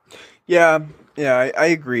 Yeah, I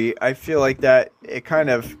agree. I feel like that it kind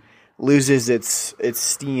of loses its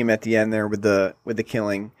steam at the end there with the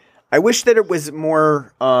killing. I wish that it was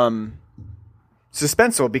more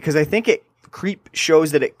suspenseful, because I think Creep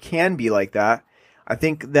shows that it can be like that. I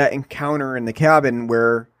think that encounter in the cabin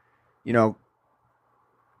where,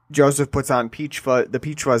 Joseph puts on the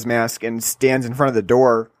Peach Fuzz mask and stands in front of the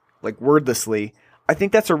door, like wordlessly. I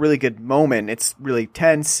think that's a really good moment. It's really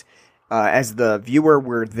tense. As the viewer,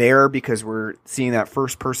 we're there because we're seeing that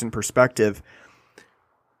first person perspective.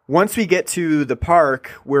 Once we get to the park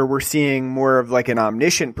where we're seeing more of like an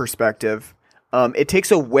omniscient perspective, it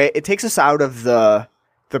takes us out of the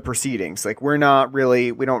proceedings. Like we don't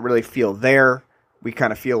really feel there. We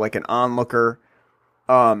kind of feel like an onlooker.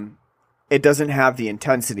 It doesn't have the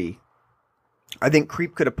intensity. I think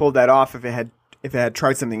Creep could have pulled that off if it had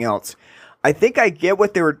tried something else. I think I get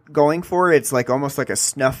what they were going for. It's like almost like a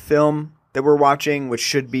snuff film that we're watching, which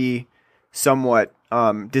should be somewhat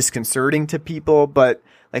disconcerting to people. But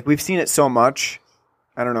like we've seen it so much,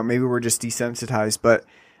 I don't know. Maybe we're just desensitized. But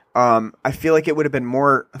I feel like it would have been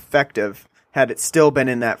more effective had it still been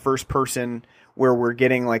in that first person where we're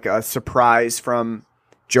getting like a surprise from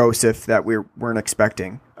Joseph that we weren't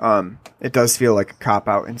expecting. It does feel like a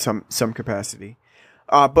cop-out in some capacity.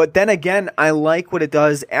 But then again, I like what it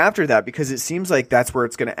does after that, because it seems like that's where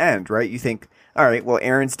it's going to end, right? You think, all right, well,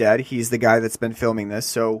 Aaron's dead. He's the guy that's been filming this,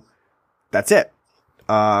 so that's it.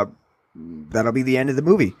 That'll be the end of the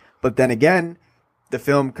movie. But then again, the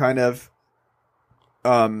film kind of,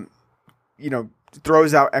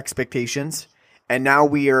 throws out expectations, and now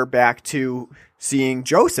we are back to seeing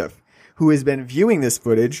Joseph, who has been viewing this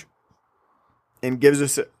footage and gives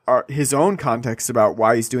us his own context about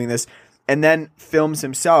why he's doing this, and then films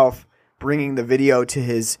himself bringing the video to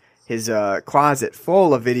his closet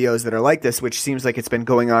full of videos that are like this, which seems like it's been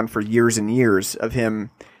going on for years and years of him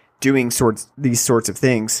doing these sorts of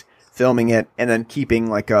things, filming it, and then keeping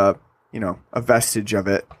like a vestige of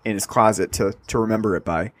it in his closet to remember it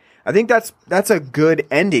by. I think that's a good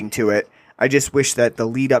ending to it. I just wish that the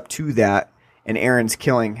lead up to that and Aaron's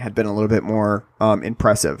killing had been a little bit more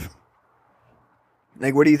impressive.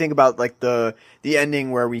 Like, what do you think about like the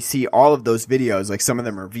ending where we see all of those videos? Like, some of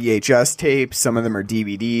them are VHS tapes, some of them are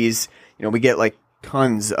DVDs. We get like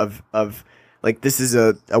tons of like, this is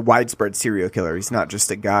a widespread serial killer. He's not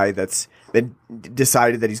just a guy that's been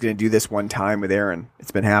decided that he's going to do this one time with Aaron.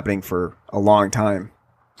 It's been happening for a long time.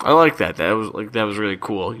 I like that. That was really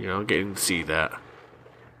cool. Getting to see that.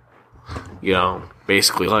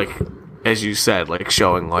 Basically, like as you said, like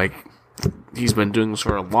showing like he's been doing this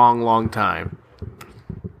for a long, long time.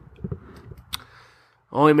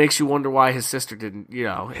 Only makes you wonder why his sister didn't,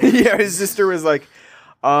 Yeah, his sister was like,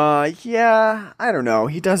 yeah, I don't know.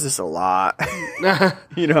 He does this a lot.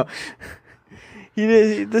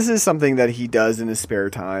 This is something that he does in his spare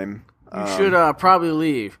time. You should probably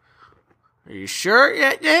leave. Are you sure?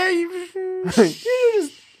 Yeah.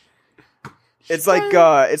 It's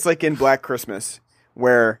like in Black Christmas,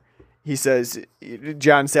 where he says,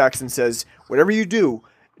 John Saxon says, whatever you do,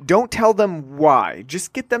 don't tell them why.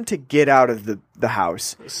 Just get them to get out of the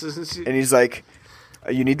house. And he's like,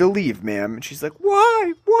 you need to leave, ma'am. And she's like,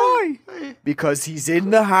 why? Why? Because he's in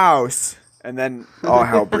the house. And then all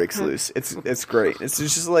hell breaks loose. It's great. It's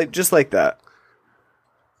just like that.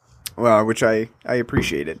 Well, which I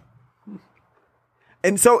appreciated.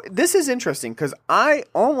 And so this is interesting because I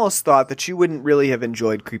almost thought that you wouldn't really have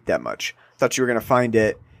enjoyed Creep that much. Thought you were going to find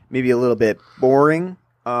it maybe a little bit boring.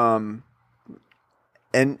 And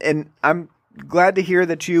I'm glad to hear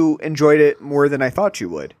that you enjoyed it more than I thought you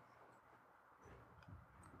would.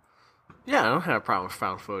 Yeah, I don't have a problem with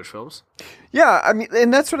found footage films. Yeah, I mean,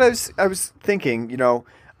 and that's what I was thinking.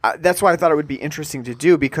 That's why I thought it would be interesting to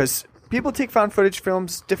do, because people take found footage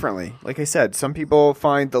films differently. Like I said, some people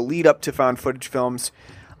find the lead up to found footage films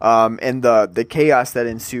and the chaos that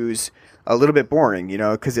ensues a little bit boring.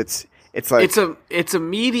 Because it's like it's a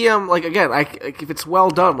medium. Like again, if it's well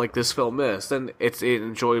done, like this film is, then it's an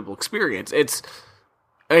enjoyable experience. It's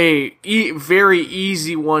a very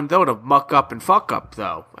easy one though to muck up and fuck up.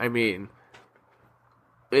 Though I mean,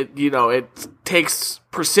 it takes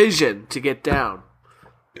precision to get down,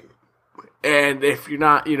 and if you're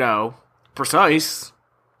not precise,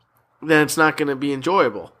 then it's not going to be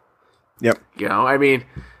enjoyable. Yep. I mean,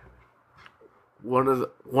 one of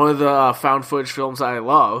the found footage films I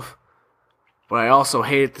love but I also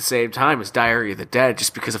hate at the same time as Diary of the Dead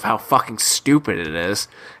just because of how fucking stupid it is.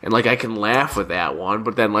 And, like, I can laugh with that one,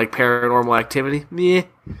 but then, like, Paranormal Activity, meh,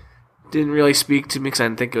 didn't really speak to me because I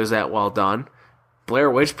didn't think it was that well done. Blair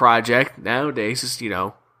Witch Project, nowadays, is,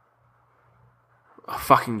 a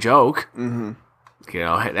fucking joke. Mm-hmm.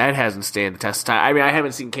 That hasn't stand the test of time. I mean, I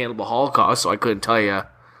haven't seen Cannibal Holocaust, so I couldn't tell you,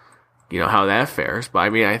 how that fares. But, I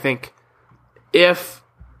mean, I think if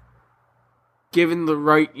given the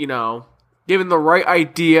right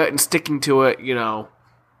idea and sticking to it,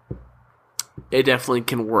 it definitely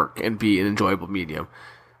can work and be an enjoyable medium.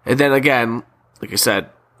 And then again, like I said,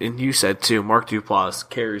 and you said too, Mark Duplass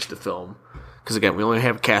carries the film. Because again, we only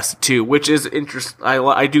have a cast of 2, which is interesting.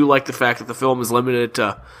 I do like the fact that the film is limited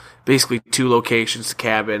to basically 2 locations, the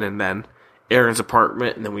cabin and then Aaron's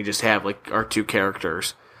apartment, and then we just have like our 2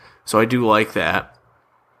 characters. So I do like that.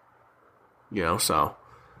 So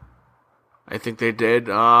I think they did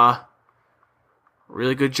a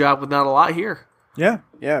really good job with not a lot here. Yeah,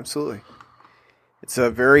 absolutely. It's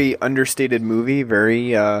a very understated movie,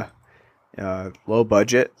 very low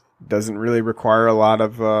budget. Doesn't really require a lot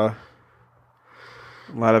of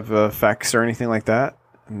effects or anything like that.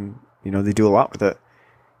 And, they do a lot with it.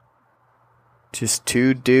 Just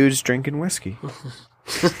 2 dudes drinking whiskey.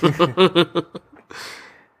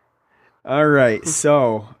 All right,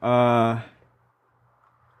 so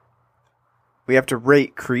we have to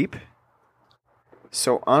rate Creep.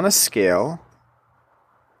 So on a scale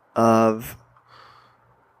of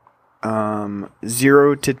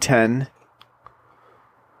 0 to 10,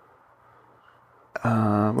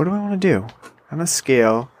 what do I want to do? On a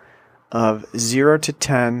scale of 0 to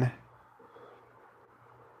 10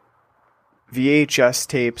 VHS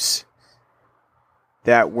tapes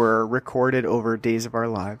that were recorded over days of our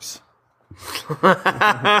lives,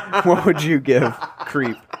 what would you give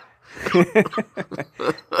Creep?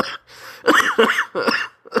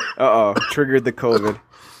 Uh-oh, triggered the COVID.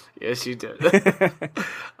 Yes, you did.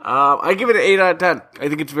 I give it an 8 out of 10. I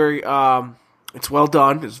think it's very, it's well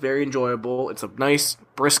done. It's very enjoyable. It's a nice,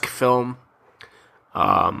 brisk film.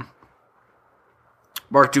 Mark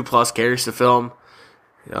Duplass carries the film.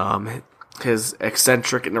 His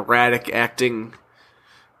eccentric and erratic acting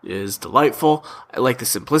is delightful. I like the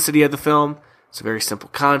simplicity of the film. It's a very simple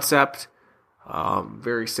concept.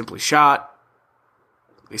 Very simply shot.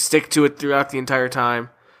 They stick to it throughout the entire time.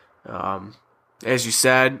 As you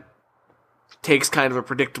said, takes kind of a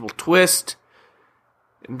predictable twist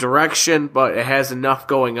in direction, but it has enough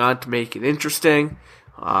going on to make it interesting.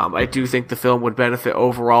 I do think the film would benefit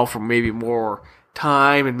overall from maybe more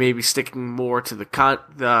time and maybe sticking more to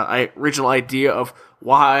the original idea of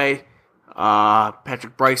why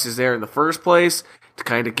Patrick Brice is there in the first place, to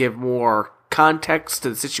kind of give more context to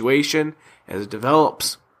the situation as it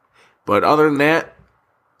develops. But other than that,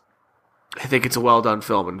 I think it's a well-done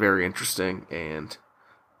film and very interesting, and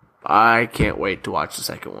I can't wait to watch the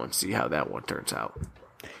second one, see how that one turns out.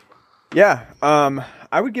 Yeah,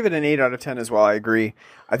 I would give it an 8 out of 10 as well. I agree.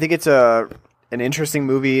 I think it's an interesting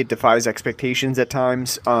movie. It defies expectations at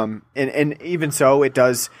times, and even so, it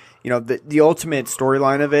does. The ultimate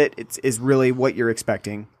storyline of it is really what you're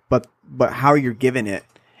expecting, but how you're given it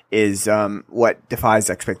is what defies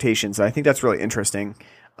expectations. And I think that's really interesting.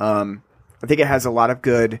 I think it has a lot of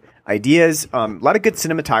good ideas, a lot of good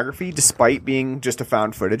cinematography, despite being just a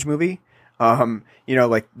found footage movie.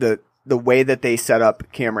 Like the way that they set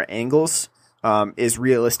up camera angles is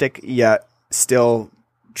realistic, yet still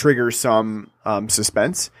triggers some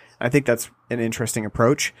suspense. I think that's an interesting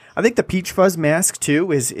approach. I think the Peach Fuzz mask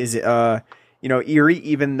too is eerie,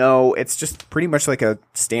 even though it's just pretty much like a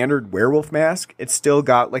standard werewolf mask. It's still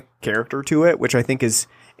got like character to it, which I think is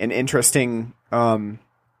an interesting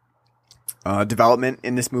development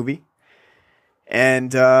in this movie.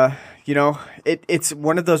 And it's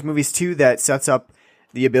one of those movies too that sets up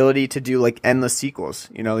the ability to do like endless sequels.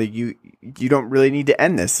 You don't really need to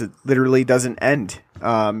end this. It literally doesn't end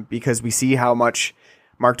because we see how much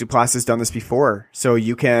Mark Duplass has done this before. So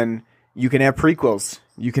you can have prequels.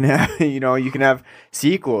 You can have you can have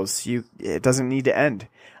sequels. It doesn't need to end.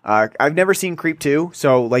 I've never seen Creep 2,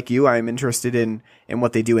 so like you, I'm interested in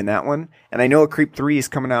what they do in that one. And I know a Creep 3 is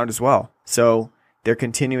coming out as well. So they're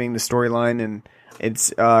continuing the storyline, and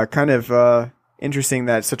it's kind of interesting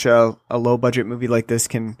that such a low budget movie like this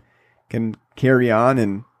can carry on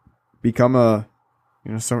and become a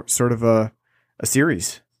sort of a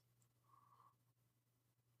series.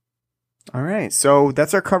 All right, so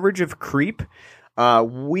that's our coverage of Creep.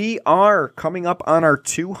 We are coming up on our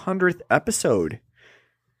 200th episode.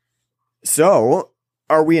 So,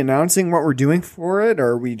 are we announcing what we're doing for it, or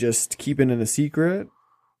are we just keeping it a secret?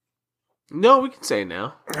 No, we can say it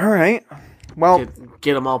now. All right. Well,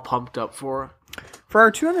 get them all pumped up for. For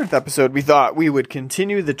our 200th episode, we thought we would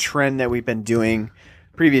continue the trend that we've been doing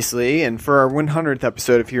previously. And for our 100th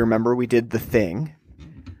episode, if you remember, we did The Thing.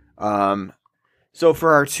 So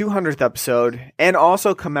for our 200th episode, and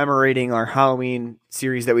also commemorating our Halloween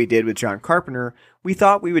series that we did with John Carpenter, we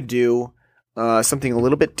thought we would do something a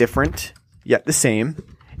little bit different, yet the same,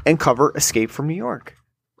 and cover Escape from New York.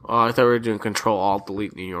 Oh, I thought we were doing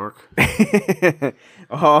Control-Alt-Delete New York.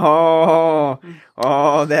 Oh,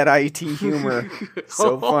 that IT humor.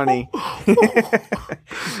 So funny.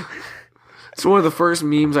 It's one of the first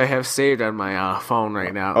memes I have saved on my phone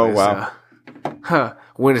right now. Oh, wow.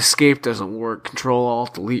 When Escape doesn't work,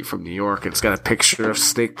 Control-Alt-Delete from New York. It's got a picture of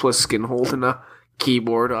Snake Plissken holding a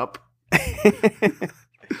keyboard up.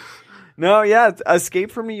 No, yeah,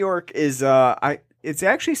 Escape from New York is it's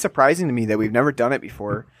actually surprising to me that we've never done it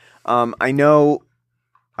before. I know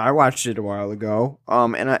I watched it a while ago,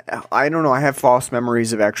 and I don't know, I have false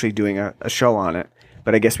memories of actually doing a show on it,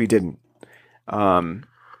 but I guess we didn't. But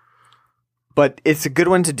it's a good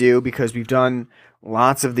one to do because we've done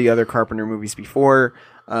lots of the other Carpenter movies before.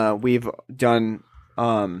 We've done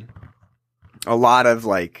a lot of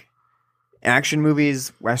like action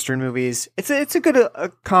movies, Western movies. It's a good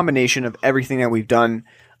a combination of everything that we've done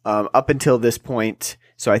up until this point.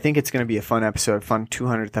 So I think it's going to be a fun episode, fun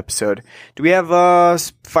 200th episode. Do we have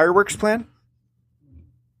fireworks planned?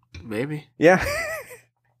 Maybe. Yeah.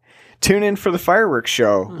 Tune in for the fireworks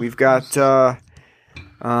show. We've got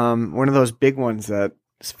one of those big ones that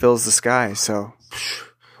fills the sky. So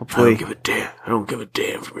hopefully, I don't give a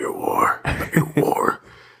damn from your war. Your war.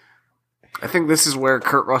 I think this is where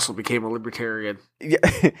Kurt Russell became a libertarian. Yeah.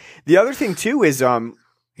 The other thing too is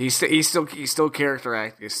he's still character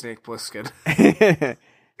acting as Snake Plissken.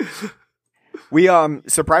 We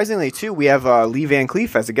surprisingly too, we have Lee Van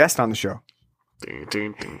Cleef as a guest on the show. He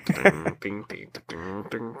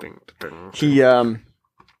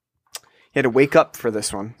had to wake up for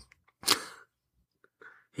this one.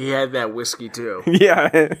 He had that whiskey too.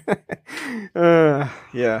 Yeah.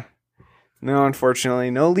 Yeah. No, unfortunately,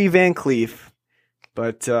 no Lee Van Cleef,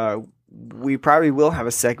 but we probably will have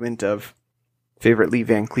a segment of favorite Lee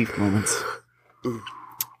Van Cleef moments.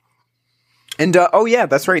 And, oh yeah,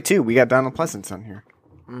 that's right too. We got Donald Pleasance on here.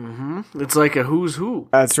 Mm-hmm. It's like a who's who.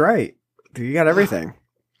 That's right. You got everything.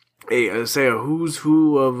 Hey, I say a who's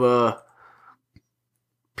who of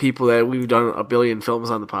people that we've done a billion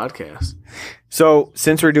films on the podcast. So,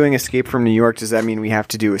 since we're doing Escape from New York, does that mean we have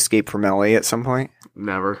to do Escape from LA at some point?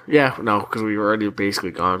 Never. Yeah, no, because we've already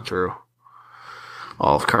basically gone through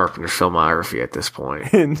all of Carpenter's filmography at this point.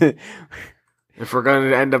 If we're going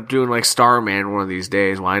to end up doing like Starman one of these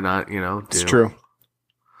days, why not, It's true.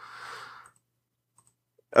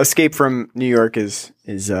 Escape from New York is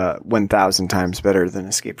 1,000 times better than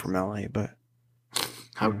Escape from LA, but...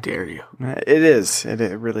 How dare you? It is. It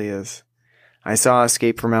really is. I saw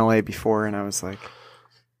Escape from LA before, and I was like,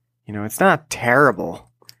 it's not terrible.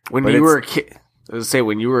 When you were a kid...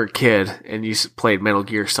 when you were a kid and you played Metal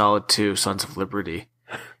Gear Solid 2, Sons of Liberty,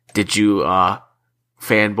 did you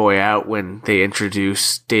fanboy out when they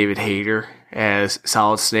introduced David Hayter as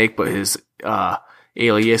Solid Snake, but his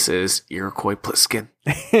alias is Iroquois Pliskin?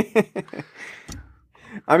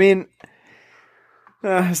 I mean,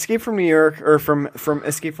 Escape from New York, or from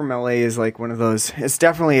Escape from LA is like one of those, it's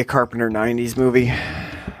definitely a Carpenter 90s movie.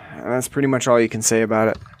 And that's pretty much all you can say about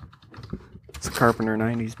it. It's a Carpenter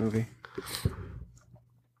 90s movie.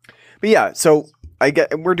 But yeah, so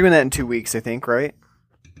we're doing that in 2 weeks, I think, right?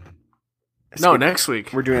 No, next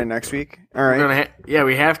week. We're doing it next week? All right.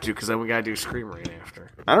 We have to, because then we got to do Scream right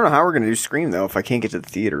after. I don't know how we're going to do Scream, though, if I can't get to the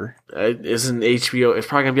theater. Isn't HBO... It's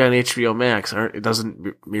probably going to be on HBO Max. It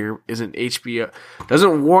doesn't... Isn't HBO...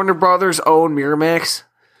 Doesn't Warner Brothers own Miramax?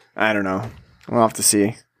 I don't know. We'll have to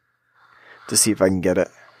see. To see if I can get it.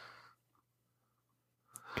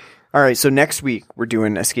 All right, so next week, we're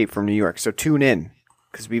doing Escape from New York. So tune in,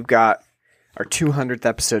 because we've got our 200th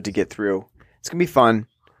episode to get through. It's going to be fun.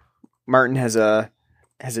 Martin has a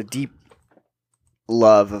deep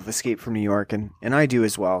love of Escape from New York, and I do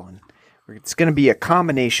as well. And it's going to be a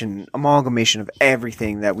amalgamation of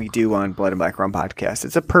everything that we do on Blood and Black Rum podcast.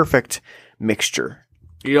 It's a perfect mixture.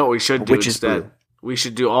 You know what we should do instead? Brew. We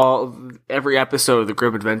should do every episode of The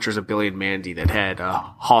Grim Adventures of Billy and Mandy that had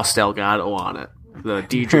Hoss Delgado on it. The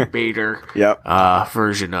Diedrich Bader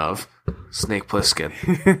version of Snake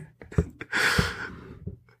Plissken.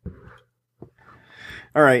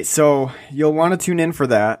 All right, so you'll want to tune in for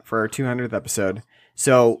that, for our 200th episode.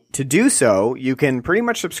 So to do so, you can pretty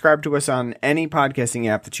much subscribe to us on any podcasting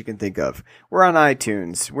app that you can think of. We're on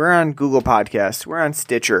iTunes. We're on Google Podcasts. We're on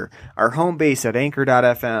Stitcher. Our home base at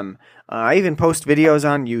anchor.fm. I even post videos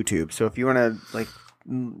on YouTube. So if you want to,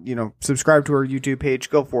 subscribe to our YouTube page,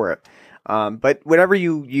 go for it. But whatever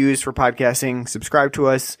you use for podcasting, subscribe to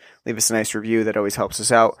us. Leave us a nice review. That always helps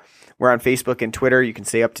us out. We're on Facebook and Twitter. You can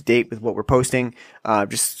stay up to date with what we're posting.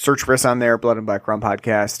 Just search for us on there, Blood and Black Rum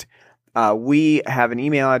Podcast. We have an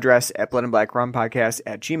email address at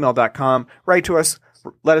bloodandblackrumpodcast@gmail.com. Write to us.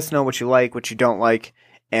 Let us know what you like, what you don't like,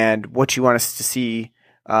 and what you want us to see,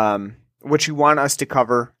 what you want us to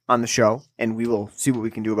cover on the show, and we will see what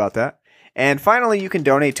we can do about that. And finally, you can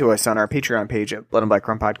donate to us on our Patreon page at Blood and Black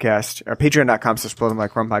Rum Podcast, or patreon.com/Blood and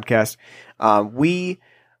Black Rum Podcast. We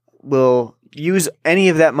will use any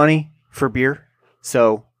of that money for beer,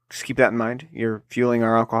 so just keep that in mind. You're fueling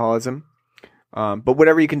our alcoholism. But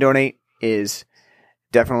whatever you can donate is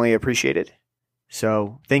definitely appreciated.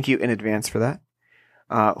 So thank you in advance for that.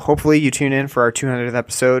 Hopefully you tune in for our 200th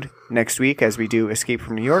episode next week as we do Escape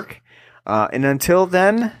from New York. And until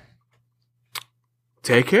then,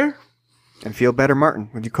 take care. And feel better,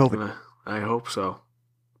 Martin, with your COVID. I hope so.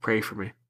 Pray for me.